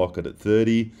 some lock it at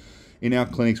 30. In our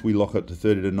clinics, we lock it to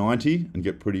 30 to 90 and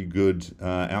get pretty good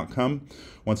outcome.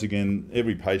 Once again,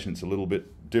 every patient's a little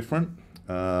bit different.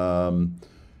 But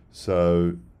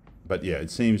yeah,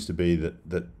 it seems to be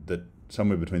that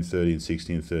somewhere between 30 and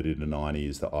 60 and 30 to 90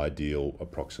 is the ideal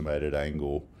approximated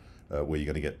angle where you're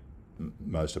going to get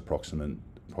most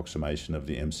approximation of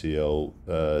the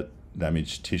MCL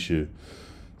damaged tissue.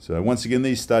 So once again,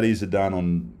 these studies are done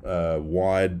on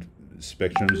wide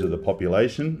spectrums of the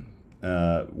population,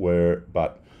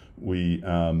 but we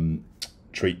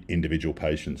treat individual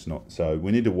patients. So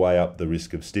we need to weigh up the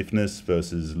risk of stiffness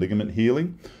versus ligament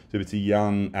healing. So if it's a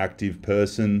young, active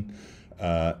person,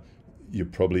 you're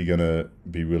probably going to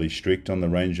be really strict on the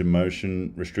range of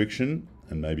motion restriction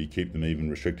and maybe keep them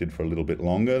even restricted for a little bit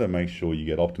longer to make sure you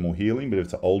get optimal healing. But if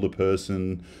it's an older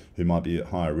person who might be at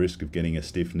higher risk of getting a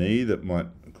stiff knee that might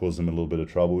cause them a little bit of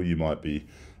trouble, you might be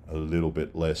a little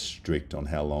bit less strict on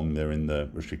how long they're in the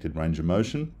restricted range of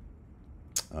motion.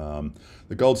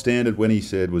 The gold standard, when he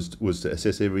said, was to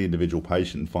assess every individual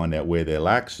patient and find out where they're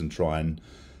lax and try and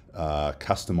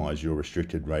customize your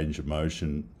restricted range of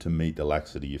motion to meet the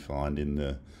laxity you find in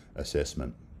the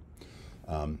assessment.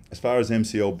 As far as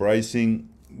MCL bracing,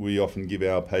 we often give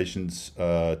our patients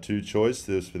two choice.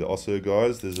 There's for the Ossur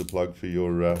guys, there's a plug for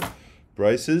your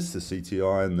braces, the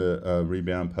CTI and the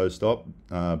rebound post-op,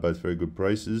 both very good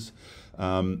braces.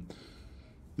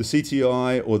 The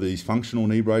CTI, or these functional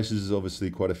knee braces, is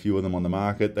obviously quite a few of them on the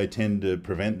market. They tend to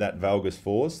prevent that valgus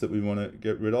force that we want to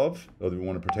get rid of, or that we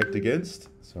want to protect against.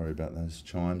 Sorry about those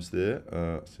chimes there.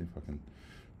 See if I can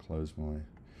close my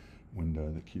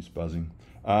window that keeps buzzing.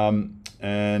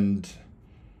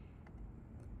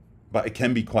 But it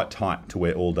can be quite tight to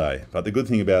wear all day. But the good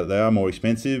thing about it, they are more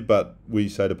expensive, but we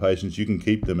say to patients, you can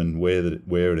keep them and wear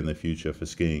it in the future for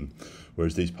skiing.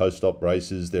 Whereas these post-op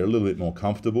braces, they're a little bit more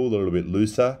comfortable, they're a little bit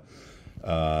looser,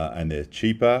 and they're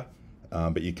cheaper,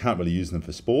 but you can't really use them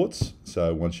for sports.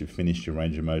 So once you've finished your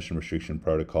range of motion restriction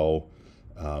protocol,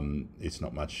 it's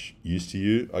not much use to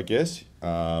you, I guess.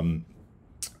 And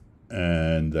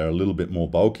they're a little bit more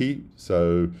bulky.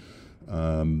 So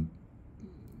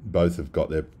both have got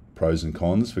their pros and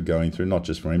cons for going through, not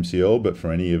just for MCL, but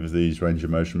for any of these range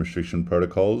of motion restriction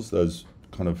protocols. Those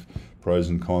kind of pros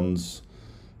and cons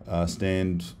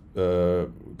stand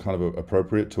kind of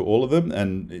appropriate to all of them.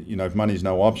 And, you know, if money's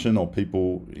no option, or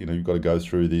people, you know, you've got to go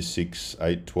through these 6,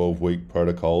 8, 12-week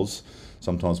protocols,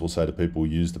 sometimes we'll say to people,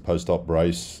 use the post-op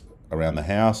brace around the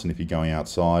house. And if you're going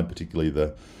outside, particularly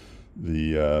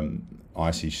the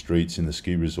icy streets in the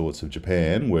ski resorts of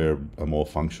Japan, wear a more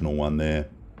functional one there.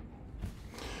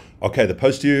 Okay, the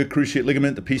posterior cruciate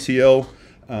ligament, the PCL,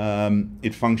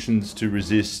 it functions to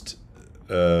resist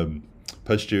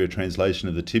posterior translation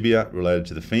of the tibia related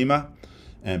to the femur,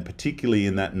 and particularly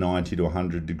in that 90 to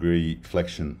 100 degree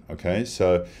flexion. Okay,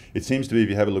 so it seems to be, if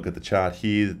you have a look at the chart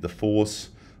here, that the force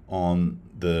on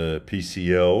the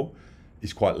PCL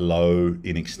is quite low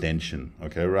in extension.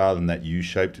 Okay, rather than that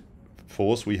U-shaped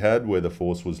force we had, where the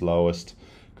force was lowest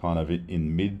kind of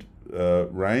in mid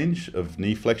range of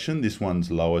knee flexion, this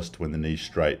one's lowest when the knee's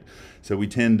straight. So we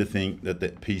tend to think that the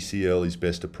PCL is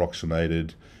best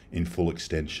approximated in full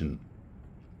extension.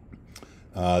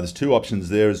 There's two options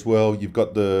there as well. You've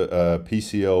got the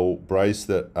PCL brace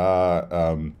that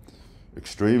are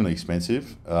extremely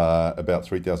expensive, about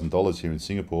 $3,000 here in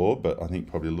Singapore, but I think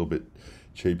probably a little bit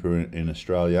cheaper in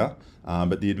Australia.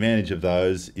 But the advantage of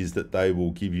those is that they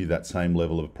will give you that same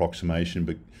level of approximation,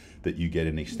 but that you get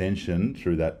an extension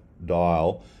through that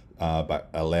dial, but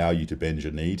allow you to bend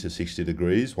your knee to 60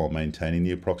 degrees while maintaining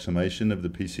the approximation of the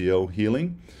PCL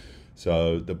healing.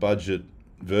 So the budget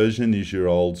version is your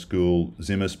old school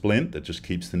Zimmer splint that just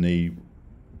keeps the knee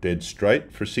dead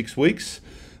straight for 6 weeks.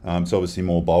 It's obviously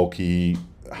more bulky,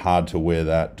 hard to wear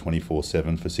that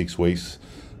 24/7 for 6 weeks,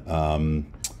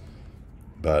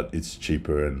 but it's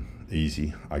cheaper and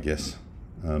easy, I guess.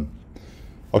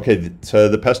 Okay, so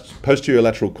the posterior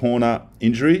lateral corner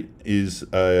injury is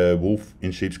a wolf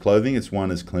in sheep's clothing. It's one,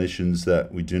 as clinicians,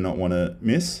 that we do not want to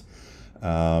miss.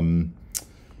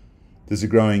 There's a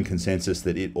growing consensus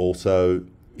that it also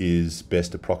is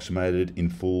best approximated in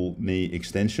full knee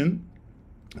extension.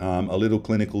 A little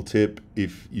clinical tip: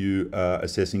 if you are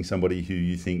assessing somebody who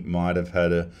you think might have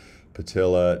had a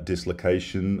patella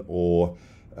dislocation or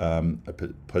a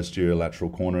posterior lateral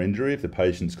corner injury, if the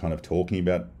patient's kind of talking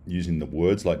about using the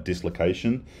words like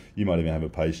dislocation, you might even have a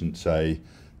patient say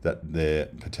that their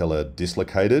patella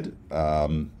dislocated.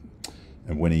 And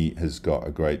Winnie has got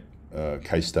a great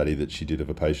case study that she did of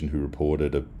a patient who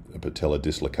reported a patella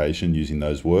dislocation using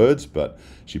those words, but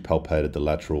she palpated the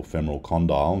lateral femoral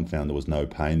condyle and found there was no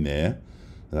pain there.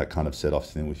 And that kind of set off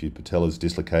thing. If your patella's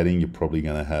dislocating, you're probably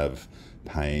going to have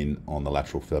pain on the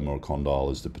lateral femoral condyle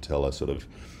as the patella sort of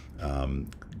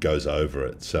goes over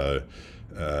it. So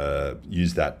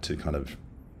use that to kind of,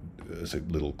 as a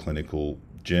little clinical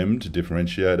gem to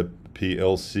differentiate a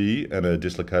PLC and a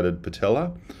dislocated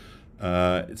patella.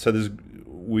 So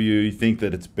we think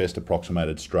that it's best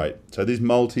approximated straight. So these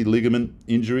multi-ligament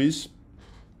injuries,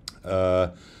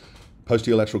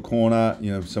 posterior lateral corner,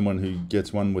 you know, someone who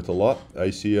gets one with a lot,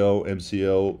 ACL,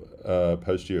 MCL,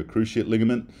 posterior cruciate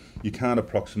ligament, you can't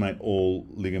approximate all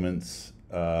ligaments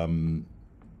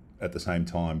at the same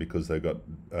time because they've got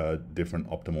different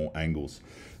optimal angles.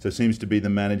 So it seems to be the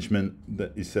management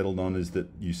that is settled on is that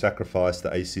you sacrifice the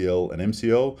ACL and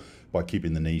MCL by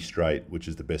keeping the knee straight, which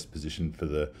is the best position for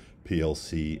the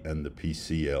PLC and the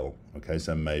PCL. Okay,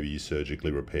 so maybe you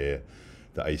surgically repair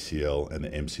the ACL and the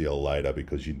MCL later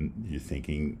because you're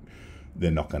thinking they're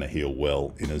not going to heal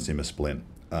well in a Zimmer splint.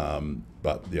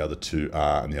 But the other two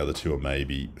are, and the other two are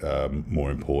maybe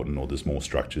more important, or there's more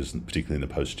structures, particularly in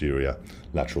the posterior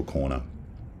lateral corner.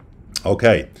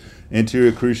 Okay,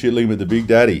 anterior cruciate ligament, the big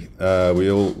daddy. We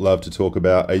all love to talk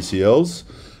about ACLs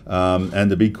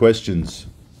and the big questions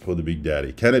for the big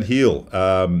daddy. Can it heal?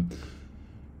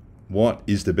 What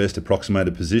is the best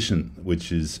approximated position,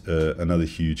 which is another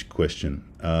huge question.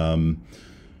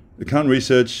 The current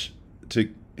research to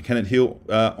can it heal?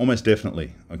 Almost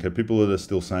definitely. Okay, people that are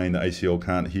still saying the ACL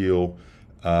can't heal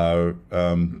are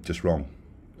just wrong.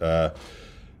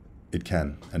 It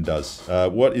can and does.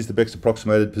 What is the best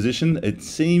approximated position? It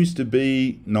seems to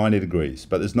be 90 degrees,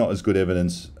 but there's not as good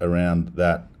evidence around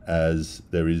that as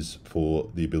there is for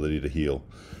the ability to heal.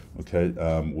 Okay,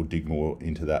 we'll dig more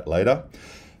into that later.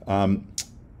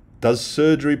 Does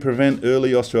surgery prevent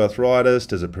early osteoarthritis?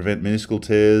 Does it prevent meniscal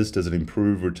tears? Does it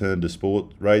improve return to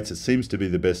sport rates? It seems to be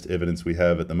the best evidence we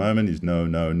have at the moment is no,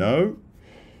 no, no.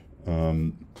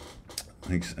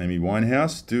 Thanks, Amy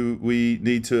Winehouse. Do we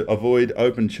need to avoid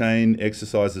open chain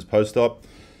exercises post-op?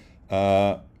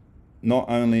 Not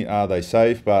only are they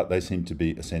safe, but they seem to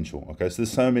be essential. Okay, so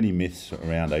there's so many myths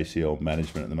around ACL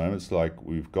management at the moment. It's like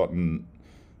we've gotten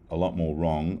a lot more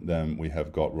wrong than we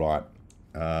have got right.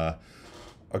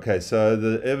 Okay, so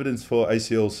the evidence for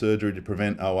ACL surgery to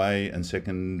prevent OA and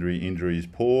secondary injury is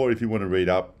poor. If you want to read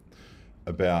up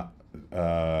about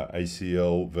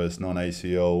ACL versus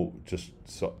non-ACL, just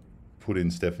put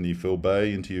in Stephanie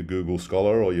Philbay into your Google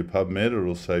Scholar or your PubMed.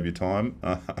 It'll save you time.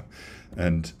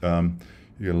 And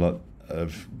you get a lot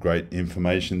of great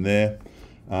information there.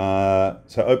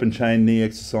 So open chain knee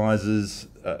exercises,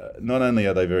 not only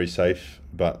are they very safe,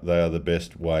 but they are the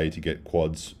best way to get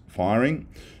quads firing.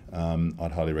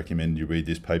 I'd highly recommend you read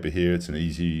this paper here. It's an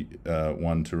easy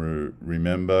one to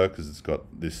remember because it's got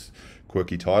this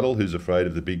quirky title, Who's Afraid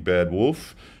of the Big Bad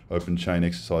Wolf? Open chain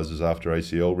exercises after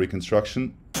ACL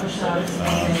reconstruction.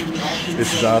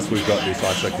 This is us. We've got this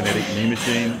isokinetic knee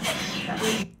machine,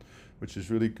 which is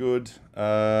really good.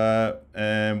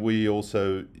 And we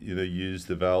also use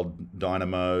the Val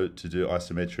Dynamo to do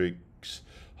isometrics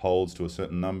holds to a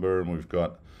certain number, and we've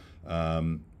got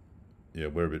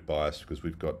we're a bit biased because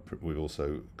we've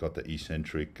also got the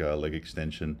eccentric leg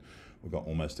extension. We've got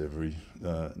almost every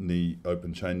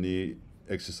open chain knee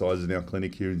exercises in our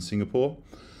clinic here in Singapore.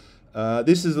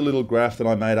 This is a little graph that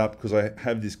I made up because I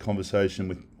have this conversation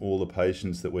with all the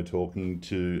patients that we're talking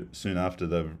to soon after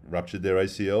they've ruptured their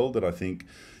ACL, that I think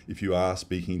if you are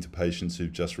speaking to patients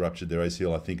who've just ruptured their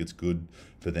ACL, I think it's good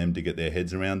for them to get their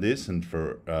heads around this, and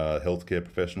for healthcare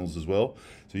professionals as well.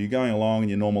 So you're going along in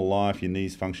your normal life, your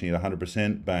knee's functioning at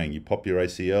 100%, bang, you pop your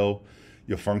ACL,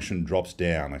 your function drops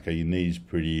down, okay? Your knee's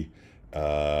pretty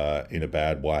in a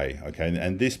bad way, okay?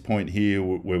 And this point here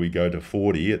where we go to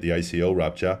 40 at the ACL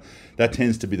rupture, that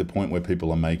tends to be the point where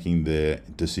people are making their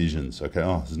decisions, okay?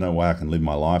 Oh, there's no way I can live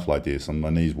my life like this. My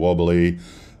knee's wobbly,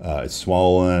 it's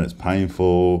swollen, it's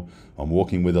painful, I'm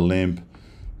walking with a limp,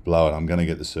 blow it, I'm going to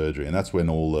get the surgery. And that's when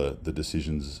all the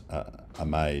decisions are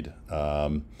made.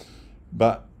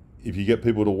 But if you get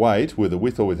people to wait, whether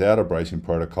with or without a bracing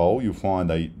protocol, you'll find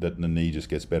that the knee just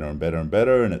gets better and better and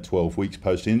better. And at 12 weeks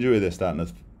post-injury, they're starting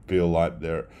to feel like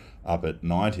they're up at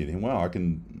 90. They think, well, I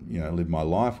can live my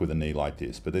life with a knee like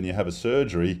this. But then you have a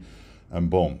surgery and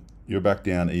boom, you're back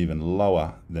down even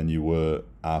lower than you were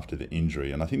after the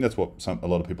injury. And I think that's what a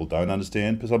lot of people don't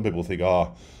understand. Because some people think,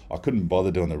 oh, I couldn't bother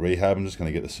doing the rehab, I'm just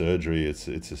going to get the surgery.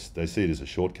 They see it as a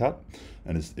shortcut,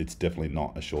 and it's definitely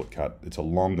not a shortcut. It's a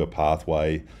longer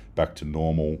pathway back to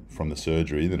normal from the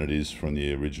surgery than it is from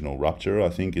the original rupture, I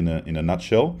think, in a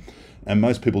nutshell. And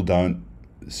most people don't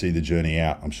see the journey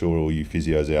out. I'm sure all you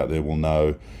physios out there will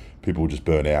know people just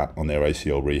burn out on their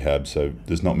ACL rehab, so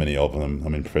there's not many of them. I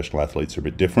mean, professional athletes are a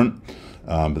bit different,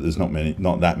 but there's not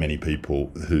that many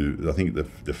people who, I think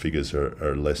the figures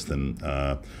are less than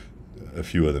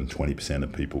fewer than 20%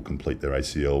 of people complete their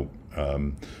ACL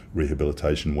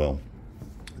rehabilitation well.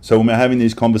 So when we're having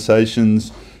these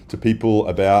conversations to people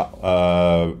about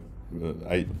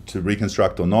to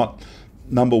reconstruct or not,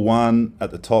 number one at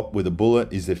the top with a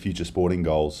bullet is their future sporting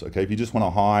goals. Okay, if you just want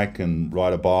to hike and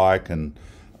ride a bike and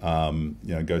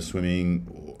go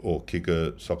swimming or kick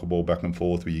a soccer ball back and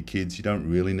forth with your kids, you don't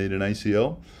really need an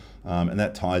ACL. And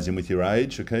that ties in with your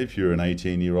age, okay? If you're an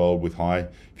 18-year-old with high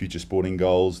future sporting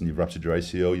goals and you've ruptured your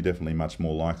ACL, you're definitely much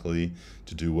more likely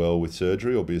to do well with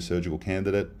surgery or be a surgical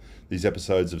candidate. These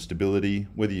episodes of stability,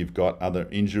 whether you've got other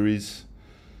injuries,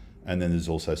 and then there's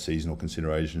also seasonal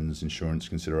considerations, insurance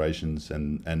considerations,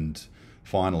 and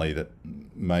finally,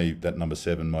 that number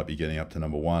 7 might be getting up to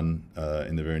number 1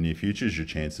 in the very near future is your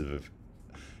chance of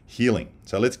healing.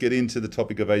 So let's get into the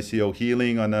topic of ACL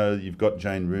healing. I know you've got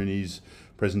Jane Rooney's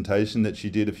presentation that she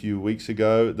did a few weeks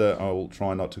ago that I'll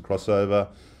try not to cross over,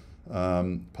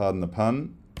 pardon the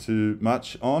pun, too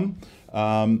much on.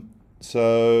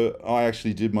 So I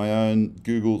actually did my own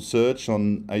Google search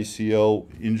on ACL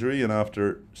injury, and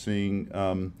after seeing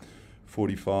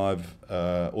 45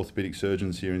 orthopedic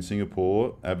surgeons here in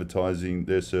Singapore advertising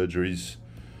their surgeries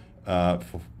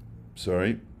for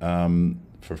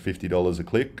 $50 a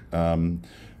click.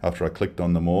 After I clicked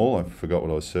on them all, I forgot what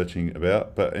I was searching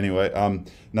about. But anyway,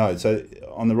 no, so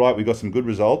on the right, we got some good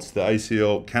results. The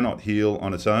ACL cannot heal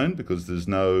on its own because there's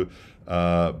no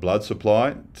blood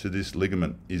supply to this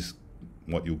ligament, is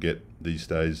what you'll get these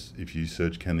days if you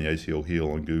search "can the ACL heal"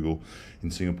 on Google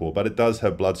in Singapore. But it does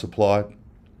have blood supply.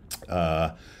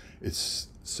 It's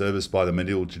serviced by the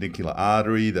medial genicular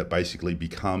artery that basically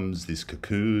becomes this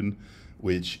cocoon,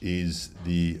 which is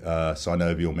the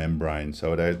synovial membrane.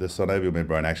 So the synovial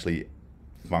membrane actually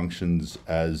functions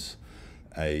as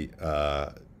a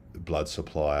blood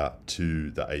supplier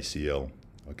to the ACL,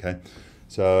 okay?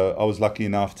 So I was lucky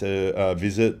enough to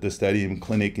visit the Stadium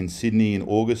Clinic in Sydney in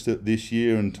August of this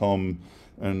year, and Tom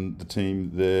and the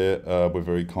team there were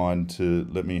very kind to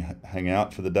let me hang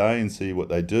out for the day and see what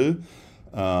they do.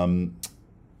 I'm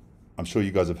sure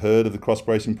you guys have heard of the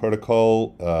cross-bracing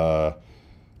protocol.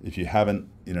 If you haven't,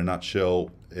 in a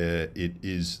nutshell, it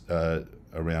is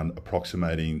around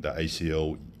approximating the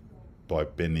ACL by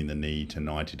bending the knee to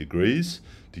 90 degrees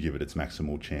to give it its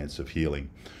maximal chance of healing.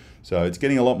 So it's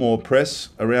getting a lot more press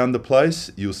around the place.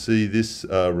 You'll see this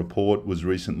report was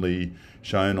recently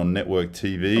shown on network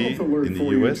TV in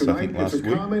the US, I think last week.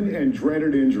 It's a common and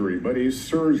dreaded injury, but is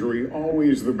surgery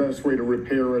always the best way to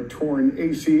repair a torn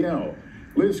ACL?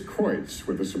 Liz Kreutz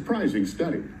with a surprising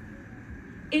study.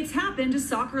 It's happened to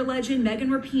soccer legend Megan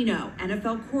Rapinoe,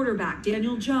 NFL quarterback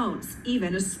Daniel Jones,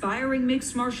 even aspiring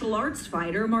mixed martial arts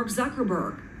fighter Mark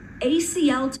Zuckerberg.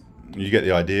 ACL. You get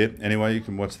the idea. Anyway, you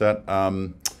can watch that.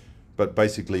 But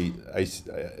basically,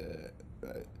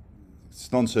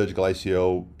 non-surgical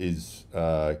ACL is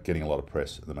getting a lot of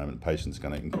press at the moment. Patients are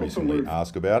going to increasingly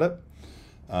ask about it.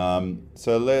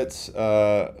 So let's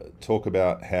talk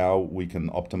about how we can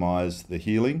optimize the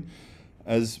healing.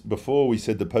 As before, we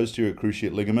said the posterior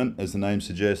cruciate ligament, as the name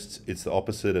suggests, it's the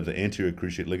opposite of the anterior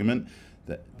cruciate ligament.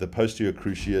 The posterior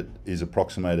cruciate is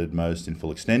approximated most in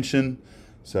full extension.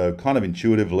 So kind of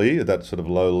intuitively, at that sort of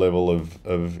low level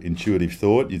of intuitive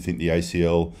thought, you think the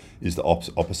ACL is the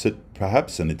opposite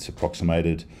perhaps, and it's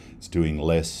approximated, it's doing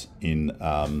less in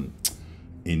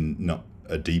not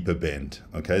a deeper bend.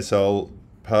 Okay, so I'll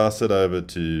pass it over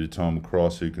to Tom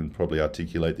Cross, who can probably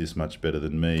articulate this much better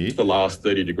than me. The last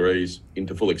 30 degrees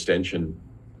into full extension.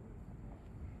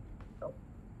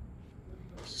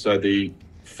 So the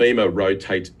femur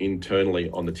rotates internally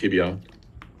on the tibia, and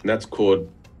that's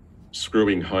called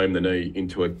screwing home the knee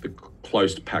into the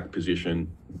closed pack position,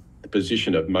 the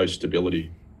position of most stability.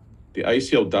 The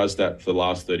ACL does that for the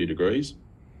last 30 degrees.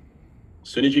 As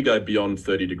soon as you go beyond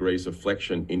 30 degrees of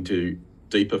flexion into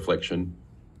deeper flexion,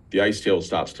 the ACL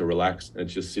starts to relax and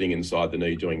it's just sitting inside the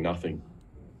knee doing nothing.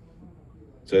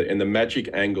 So, and the magic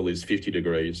angle is 50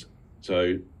 degrees.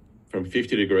 So from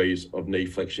 50 degrees of knee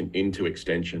flexion into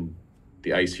extension,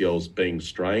 the ACL's being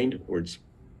strained, or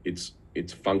it's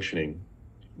functioning,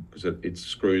 because it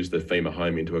screws the femur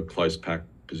home into a close pack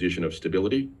position of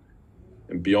stability.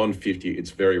 And beyond 50, it's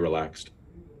very relaxed.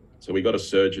 So we got a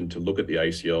surgeon to look at the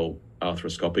ACL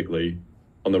arthroscopically.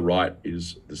 On the right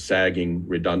is the sagging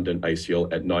redundant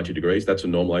ACL at 90 degrees. That's a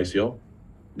normal ACL.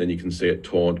 Then you can see it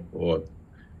torn or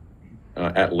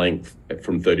at length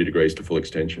from 30 degrees to full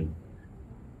extension.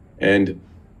 And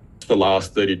the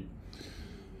last 30.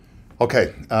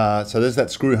 Okay, so there's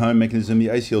that screw home mechanism. The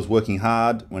ACL is working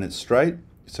hard when it's straight.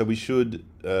 So we should,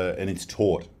 and it's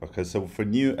taut. Okay, so for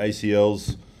new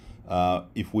ACLs,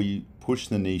 if we push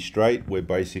the knee straight, we're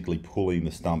basically pulling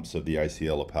the stumps of the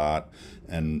ACL apart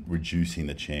and reducing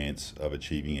the chance of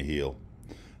achieving a heel.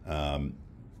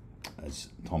 As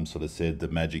Tom sort of said, the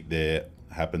magic there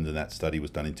happened, and that study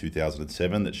was done in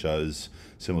 2007 that shows,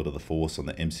 similar to the force on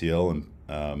the MCL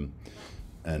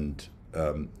and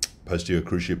posterior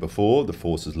cruciate before, the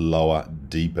force is lower,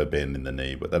 deeper bend in the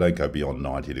knee, but they don't go beyond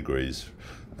 90 degrees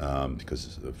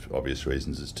because of obvious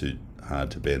reasons. It's too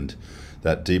hard to bend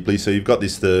that deeply. So you've got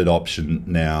this third option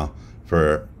now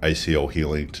for ACL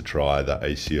healing, to try the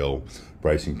ACL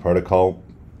bracing protocol.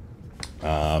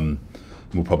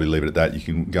 We'll probably leave it at that. You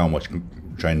can go and watch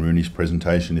Jane Rooney's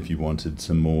presentation if you wanted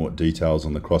some more details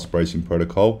on the cross bracing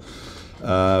protocol.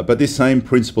 But this same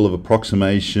principle of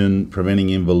approximation,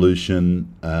 preventing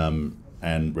involution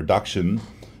and reduction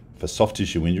for soft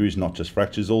tissue injuries, not just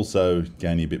fractures, also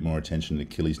gaining a bit more attention to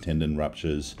Achilles tendon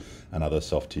ruptures and other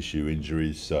soft tissue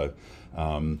injuries. So,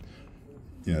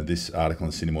 you know, this article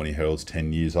in the Sydney Morning Herald's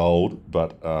 10 years old,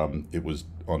 but it was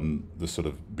on the sort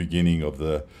of beginning of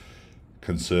the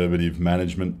conservative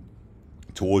management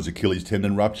towards Achilles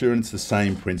tendon rupture, and it's the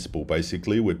same principle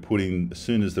basically. We're putting, as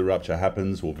soon as the rupture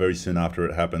happens, or very soon after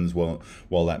it happens,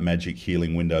 while that magic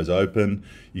healing window's open,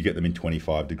 you get them in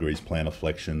 25 degrees plantar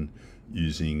flexion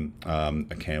using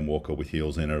a cam walker with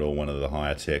heels in it, or one of the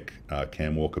higher tech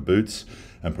cam walker boots,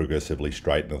 and progressively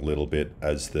straighten a little bit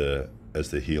as the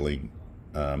healing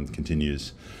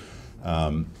continues.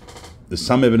 There's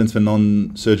some evidence for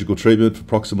non-surgical treatment for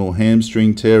proximal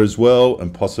hamstring tear as well,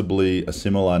 and possibly a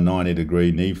similar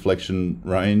 90-degree knee flexion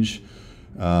range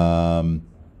could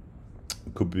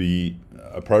be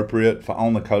appropriate for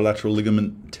ulnar collateral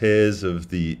ligament tears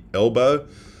of the elbow.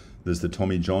 There's the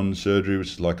Tommy John surgery,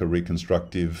 which is like a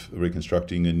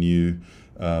reconstructing a new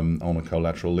ulnar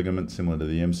collateral ligament similar to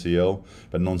the MCL,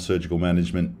 but non-surgical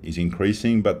management is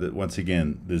increasing. But once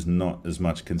again, there's not as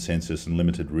much consensus and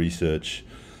limited research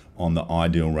on the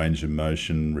ideal range of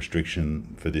motion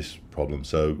restriction for this problem.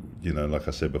 So, you know, like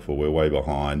I said before, we're way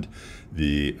behind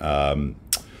the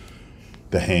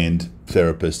hand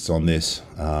therapists on this.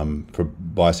 For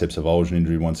biceps avulsion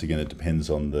injury, once again, it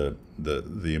depends on the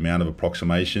the amount of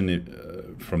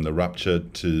approximation from the rupture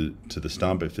to the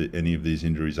stump, if any of these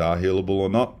injuries are healable or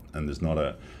not, and there's not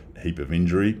a heap of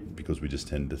injury, because we just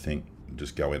tend to think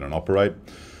just go in and operate.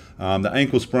 The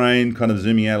ankle sprain, kind of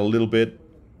zooming out a little bit,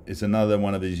 is another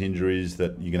one of these injuries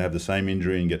that you can have the same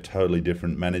injury and get totally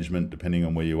different management depending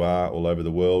on where you are all over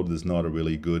the world. There's not a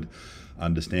really good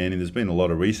understanding. There's been a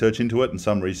lot of research into it, and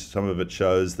some of it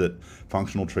shows that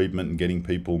functional treatment and getting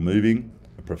people moving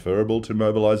are preferable to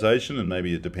mobilisation, and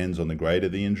maybe it depends on the grade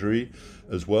of the injury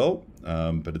as well.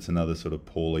 But it's another sort of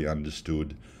poorly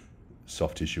understood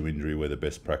soft tissue injury where the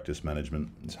best practice management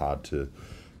is hard to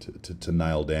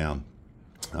nail down.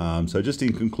 So just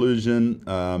in conclusion,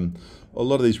 a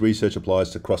lot of these research applies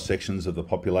to cross sections of the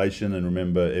population, and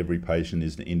remember, every patient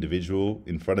is an individual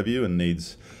in front of you and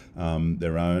needs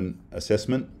their own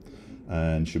assessment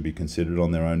and should be considered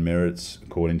on their own merits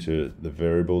according to the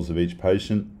variables of each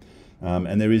patient.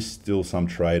 And there is still some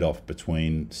trade-off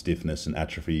between stiffness and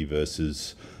atrophy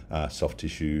versus soft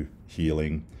tissue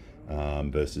healing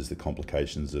versus the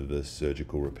complications of the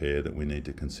surgical repair that we need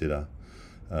to consider.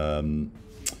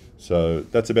 So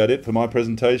that's about it for my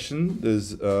presentation.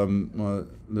 There's my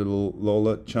little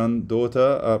Lola Chun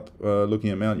daughter up looking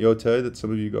at Mount Yote, that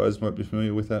some of you guys might be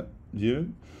familiar with that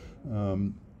view.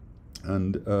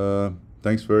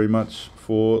 Thanks very much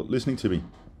for listening to me.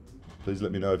 Please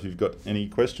let me know if you've got any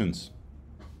questions.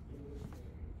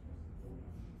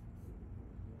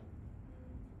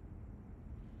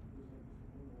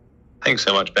 Thanks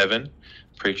so much, Bevan.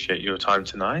 Appreciate your time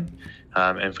tonight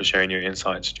and for sharing your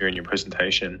insights during your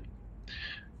presentation.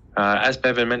 As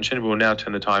Bevan mentioned, we'll now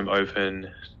turn the time over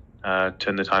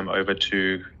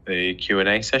to the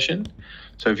Q&A session.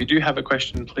 So if you do have a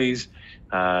question, please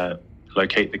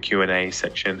locate the Q&A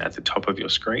section at the top of your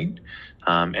screen,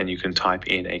 and you can type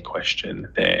in a question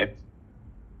there.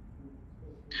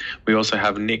 We also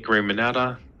have Nick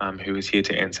Ruminata, who is here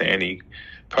to answer any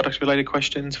product-related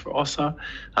questions for Ossur.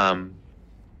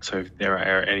 So if there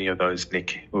are any of those,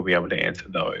 Nick will be able to answer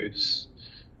those.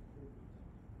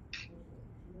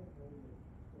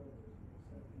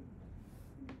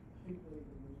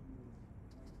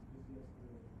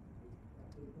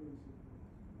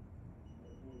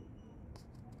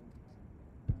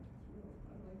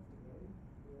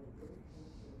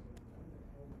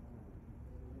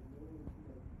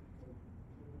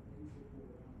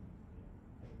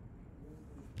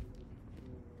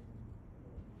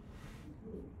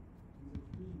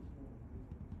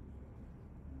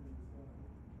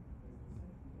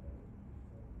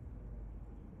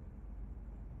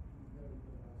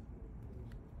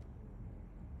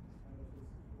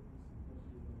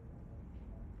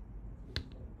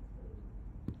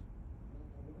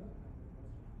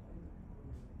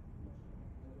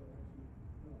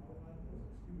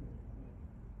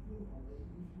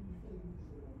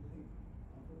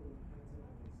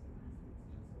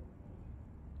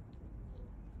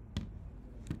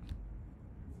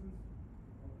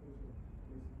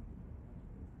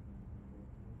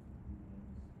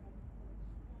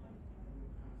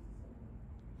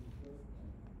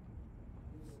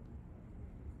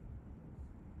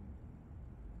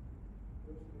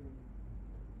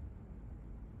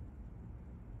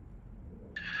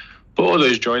 For all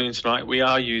those joining tonight, we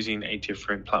are using a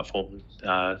different platform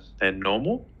than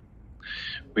normal.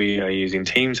 We are using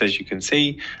Teams, as you can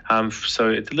see. So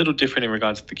it's a little different in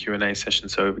regards to the Q&A session.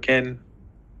 So again,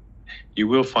 you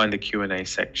will find the Q&A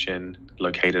section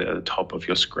located at the top of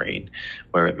your screen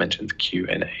where it mentions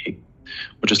Q&A.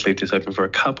 We'll just leave this open for a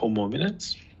couple more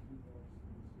minutes.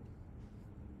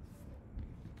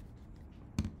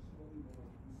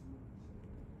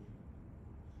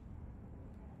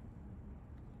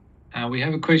 We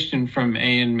have a question from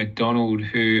Ian McDonald,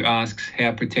 who asks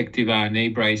how protective are knee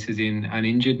braces in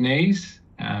uninjured knees,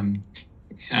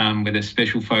 with a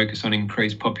special focus on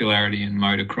increased popularity in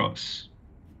motocross.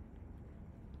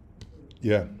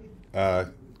 Yeah,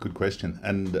 good question.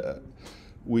 And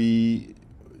we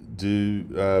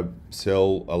do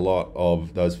sell a lot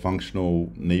of those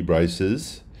functional knee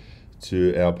braces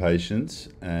to our patients,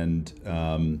 and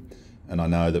I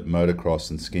know that motocross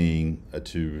and skiing are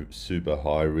two super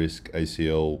high risk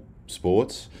ACL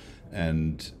sports,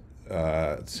 and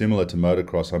similar to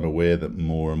motocross, I'm aware that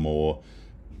more and more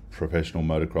professional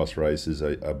motocross racers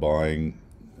are buying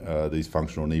these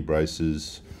functional knee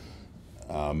braces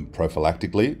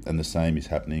prophylactically, and the same is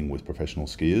happening with professional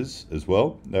skiers as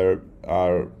well. They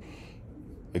are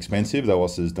expensive, though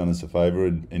Ossur has done us a favour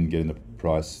in getting the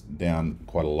price down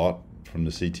quite a lot from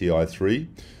the CTI3.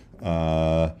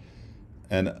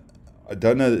 And I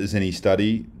don't know that there's any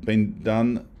study been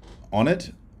done on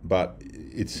it, but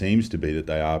it seems to be that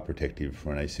they are protective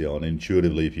for an ACL. And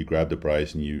intuitively, if you grab the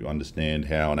brace and you understand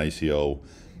how an ACL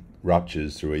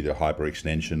ruptures through either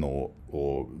hyperextension or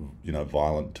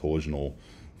violent torsional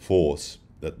force,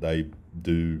 that they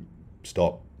do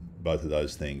stop both of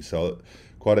those things. So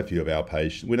quite a few of our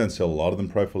patients, we don't sell a lot of them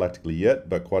prophylactically yet,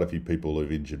 but quite a few people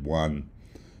who've injured one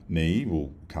knee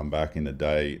will come back in a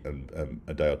day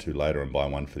or two later and buy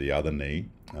one for the other knee.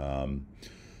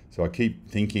 So I keep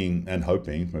thinking and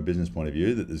hoping, from a business point of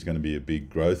view, that there's going to be a big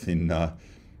growth in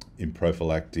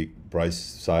prophylactic brace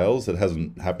sales. That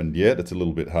hasn't happened yet. It's a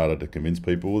little bit harder to convince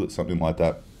people that something like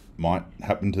that might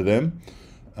happen to them.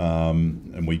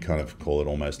 And we kind of call it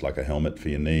almost like a helmet for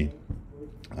your knee.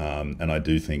 And I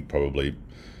do think probably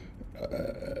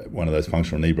one of those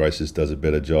functional knee braces does a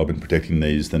better job in protecting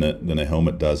knees than a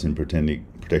helmet does in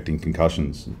protecting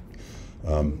concussions.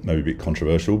 Maybe a bit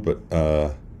controversial, but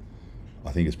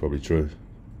I think it's probably true.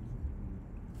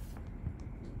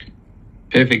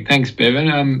 Perfect. Thanks,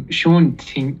 Bevan. Sean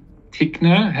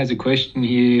Tickner has a question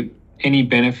here. Any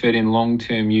benefit in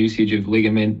long-term usage of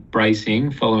ligament bracing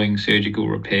following surgical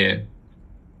repair?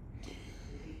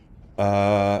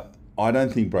 I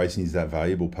don't think bracing is that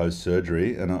valuable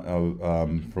post-surgery,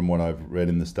 and from what I've read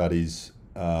in the studies,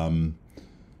 that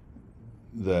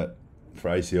for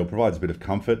ACL provides a bit of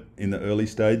comfort in the early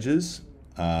stages.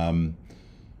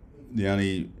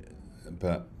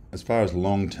 But as far as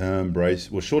long-term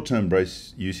short-term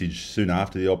brace usage soon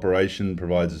after the operation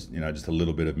provides, just a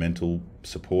little bit of mental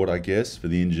support, I guess, for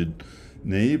the injured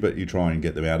knee. But you try and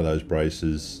get them out of those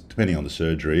braces, depending on the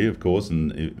surgery, of course,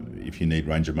 and if you need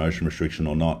range of motion restriction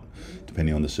or not,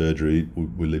 depending on the surgery,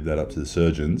 we leave that up to the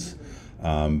surgeons.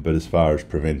 But as far as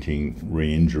preventing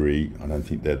re-injury, I don't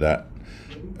think they're that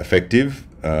effective.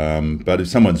 But if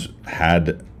someone's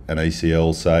had an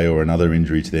ACL, say, or another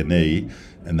injury to their knee,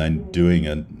 and then doing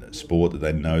a sport that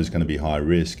they know is going to be high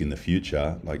risk in the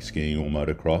future, like skiing or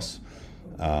motocross,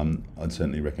 I'd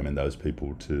certainly recommend those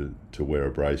people to wear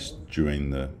a brace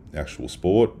during the actual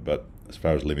sport. But as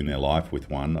far as living their life with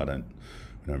one, I don't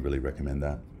really recommend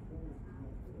that.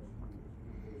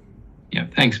 Yeah,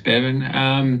 thanks,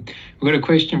 Bevan. We've got a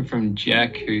question from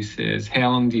Jack who says,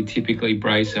 how long do you typically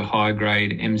brace a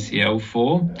high-grade MCL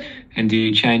for? And do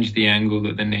you change the angle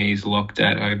that the knee is locked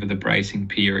at over the bracing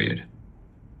period?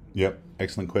 Yep,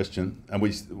 excellent question. And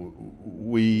we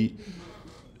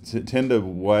tend to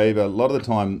waive. A lot of the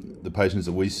time, the patients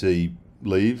that we see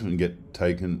leave and get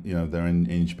taken, they're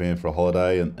in Japan for a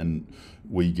holiday, and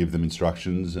we give them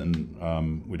instructions,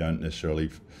 and we don't necessarily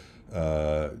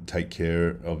take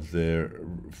care of their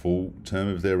full term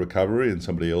of their recovery, and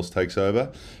somebody else takes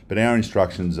over. But our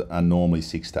instructions are normally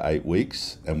 6 to 8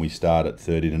 weeks, and we start at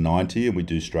 30 to 90, and we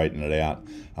do straighten it out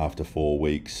after 4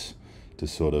 weeks to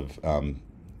sort of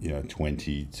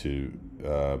 20 to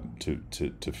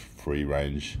free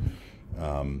range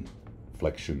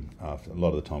flexion. After a lot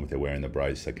of the time, if they're wearing the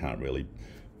brace, they can't really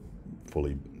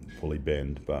fully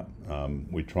bend, but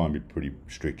we try and be pretty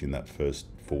strict in that first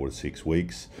 4 to 6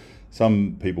 weeks.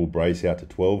 Some people brace out to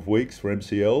 12 weeks for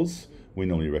MCLs. We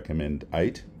normally recommend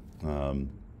 8.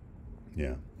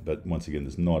 But once again,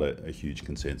 there's not a huge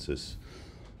consensus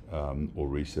or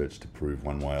research to prove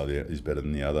one way or the other is better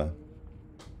than the other.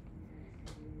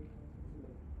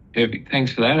 Perfect.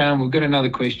 Thanks for that. We've got another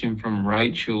question from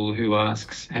Rachel who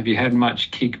asks, have you had much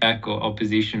kickback or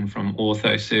opposition from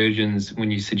ortho surgeons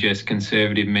when you suggest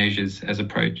conservative measures as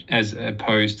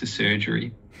opposed to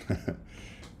surgery?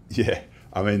 Yeah,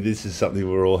 I mean, this is something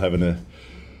we're all having to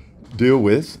deal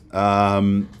with.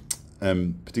 And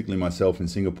particularly myself in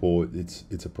Singapore,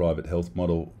 it's a private health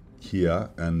model here.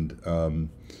 And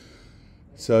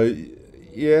so,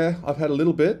 yeah, I've had a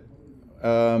little bit.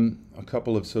 A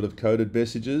couple of sort of coded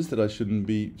messages that I shouldn't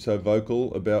be so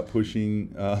vocal about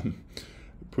pushing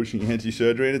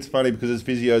anti-surgery. And it's funny because as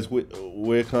physios,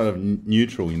 we're kind of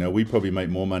neutral. We probably make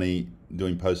more money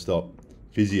doing post-op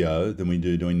physio than we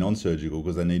do doing non-surgical,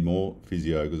 because they need more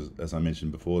physio, because as I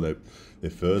mentioned before, they're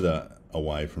further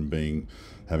away from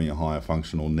having a higher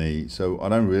functional knee. So I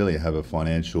don't really have a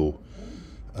financial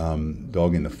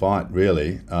dog in the fight,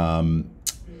 really.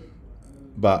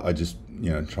 But I just,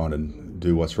 trying to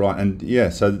do what's right. And yeah,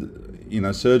 so,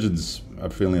 surgeons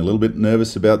are feeling a little bit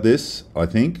nervous about this, I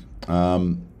think.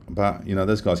 But,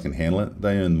 those guys can handle it.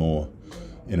 They earn more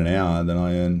in an hour than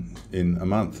I earn in a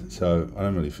month. So I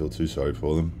don't really feel too sorry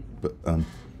for them. But,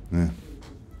 yeah.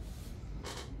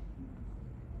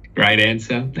 Great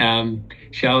answer.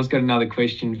 Charles got another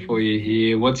question for you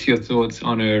here. What's your thoughts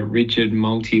on a rigid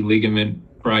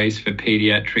multi-ligament brace for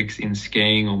pediatrics in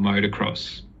skiing or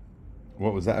motocross?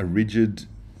 What was that? A rigid?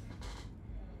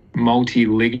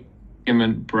 Multi-ligament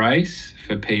ligament brace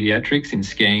for pediatrics in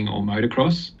skiing or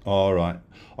motocross? All right.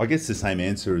 I guess the same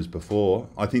answer as before.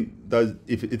 I think those,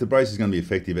 if the brace is going to be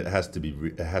effective, it has to be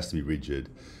rigid.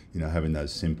 You know, having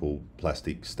those simple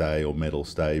plastic stay or metal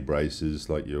stay braces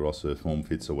like your Ossur Form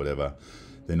Fits or whatever,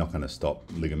 they're not going to stop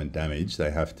ligament damage.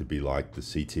 They have to be like the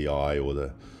CTI or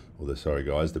the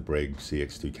Breg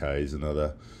CX2K is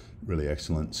another really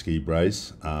excellent ski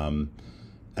brace.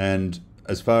 And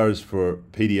as far as for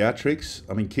pediatrics,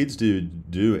 I mean, kids do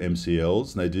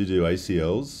MCLs and they do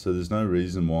ACLs, so there's no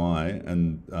reason why.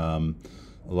 And a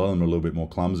lot of them are a little bit more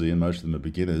clumsy, and most of them are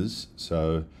beginners.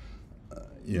 So,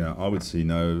 I would see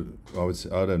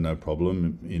I'd have no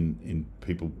problem in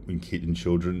people, in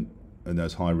children, in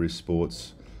those high risk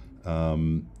sports,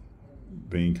 being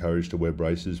encouraged to wear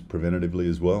braces preventatively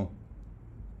as well.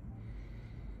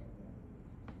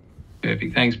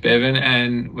 Perfect. Thanks, Bevan.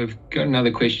 And we've got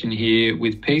another question here.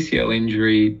 With PCL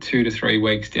injury 2 to 3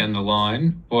 weeks down the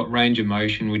line, what range of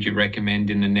motion would you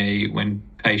recommend in the knee when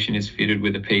patient is fitted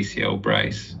with a PCL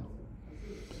brace?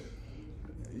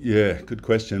 Yeah, good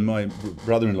question. My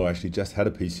brother-in-law actually just had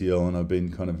a PCL, and I've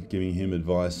been kind of giving him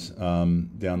advice down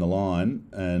the line.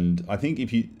 And I think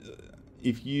if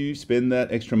you spend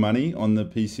that extra money on the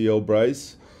PCL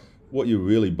brace, what you're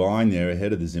really buying there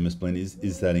ahead of the Zimmer splint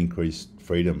is that increased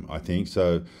freedom, I think.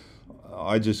 So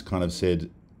I just kind of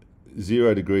said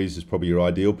 0 degrees is probably your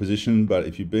ideal position, but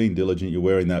if you're being diligent, you're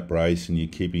wearing that brace and you're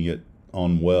keeping it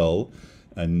on well,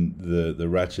 and the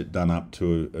ratchet done up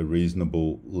to a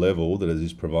reasonable level that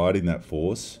is providing that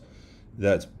force,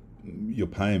 you're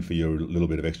paying for your little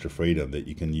bit of extra freedom that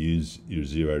you can use your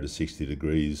 0 to 60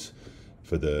 degrees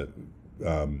for the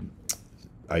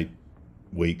 8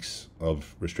 weeks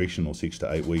of restriction, or 6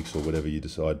 to 8 weeks, or whatever you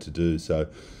decide to do. So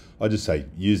I just say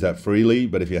use that freely,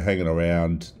 but if you're hanging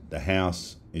around the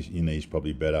house, your knee's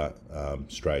probably better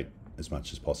straight as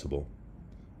much as possible,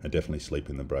 and definitely sleep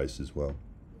in the brace as well.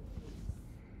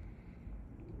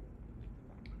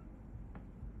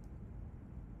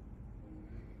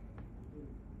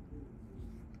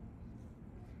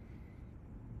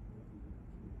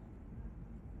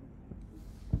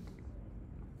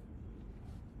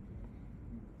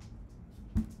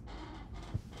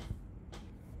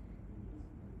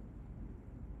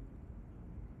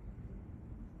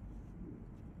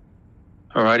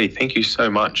 Alrighty, thank you so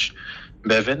much,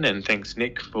 Bevan, and thanks,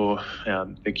 Nick, for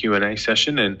the Q&A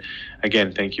session. And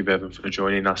again, thank you, Bevan, for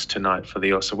joining us tonight for the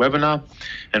Ossur webinar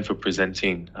and for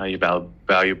presenting your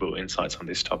valuable insights on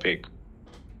this topic.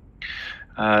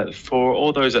 For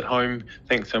all those at home,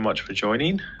 thanks so much for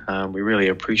joining. We really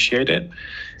appreciate it.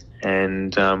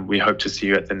 And we hope to see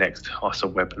you at the next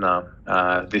Ossur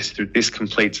webinar. This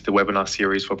completes the webinar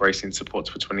series for bracing supports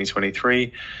for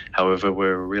 2023. However,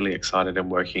 we're really excited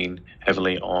and working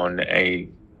heavily on a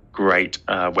great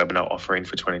webinar offering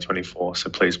for 2024, so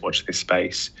please watch this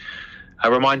space.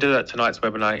 A reminder that tonight's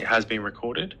webinar has been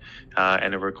recorded,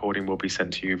 and a recording will be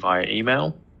sent to you via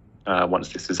email once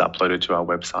this is uploaded to our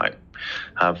website.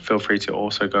 Feel free to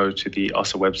also go to the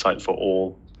Ossur website for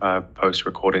all post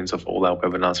recordings of all our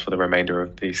webinars for the remainder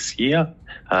of this year,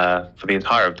 for the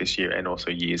entire of this year, and also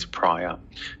years prior.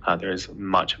 There is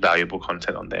much valuable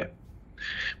content on there.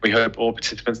 We hope all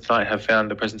participants tonight have found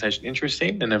the presentation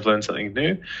interesting and have learned something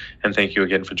new. And thank you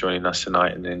again for joining us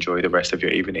tonight, and enjoy the rest of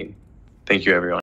your evening. Thank you, everyone.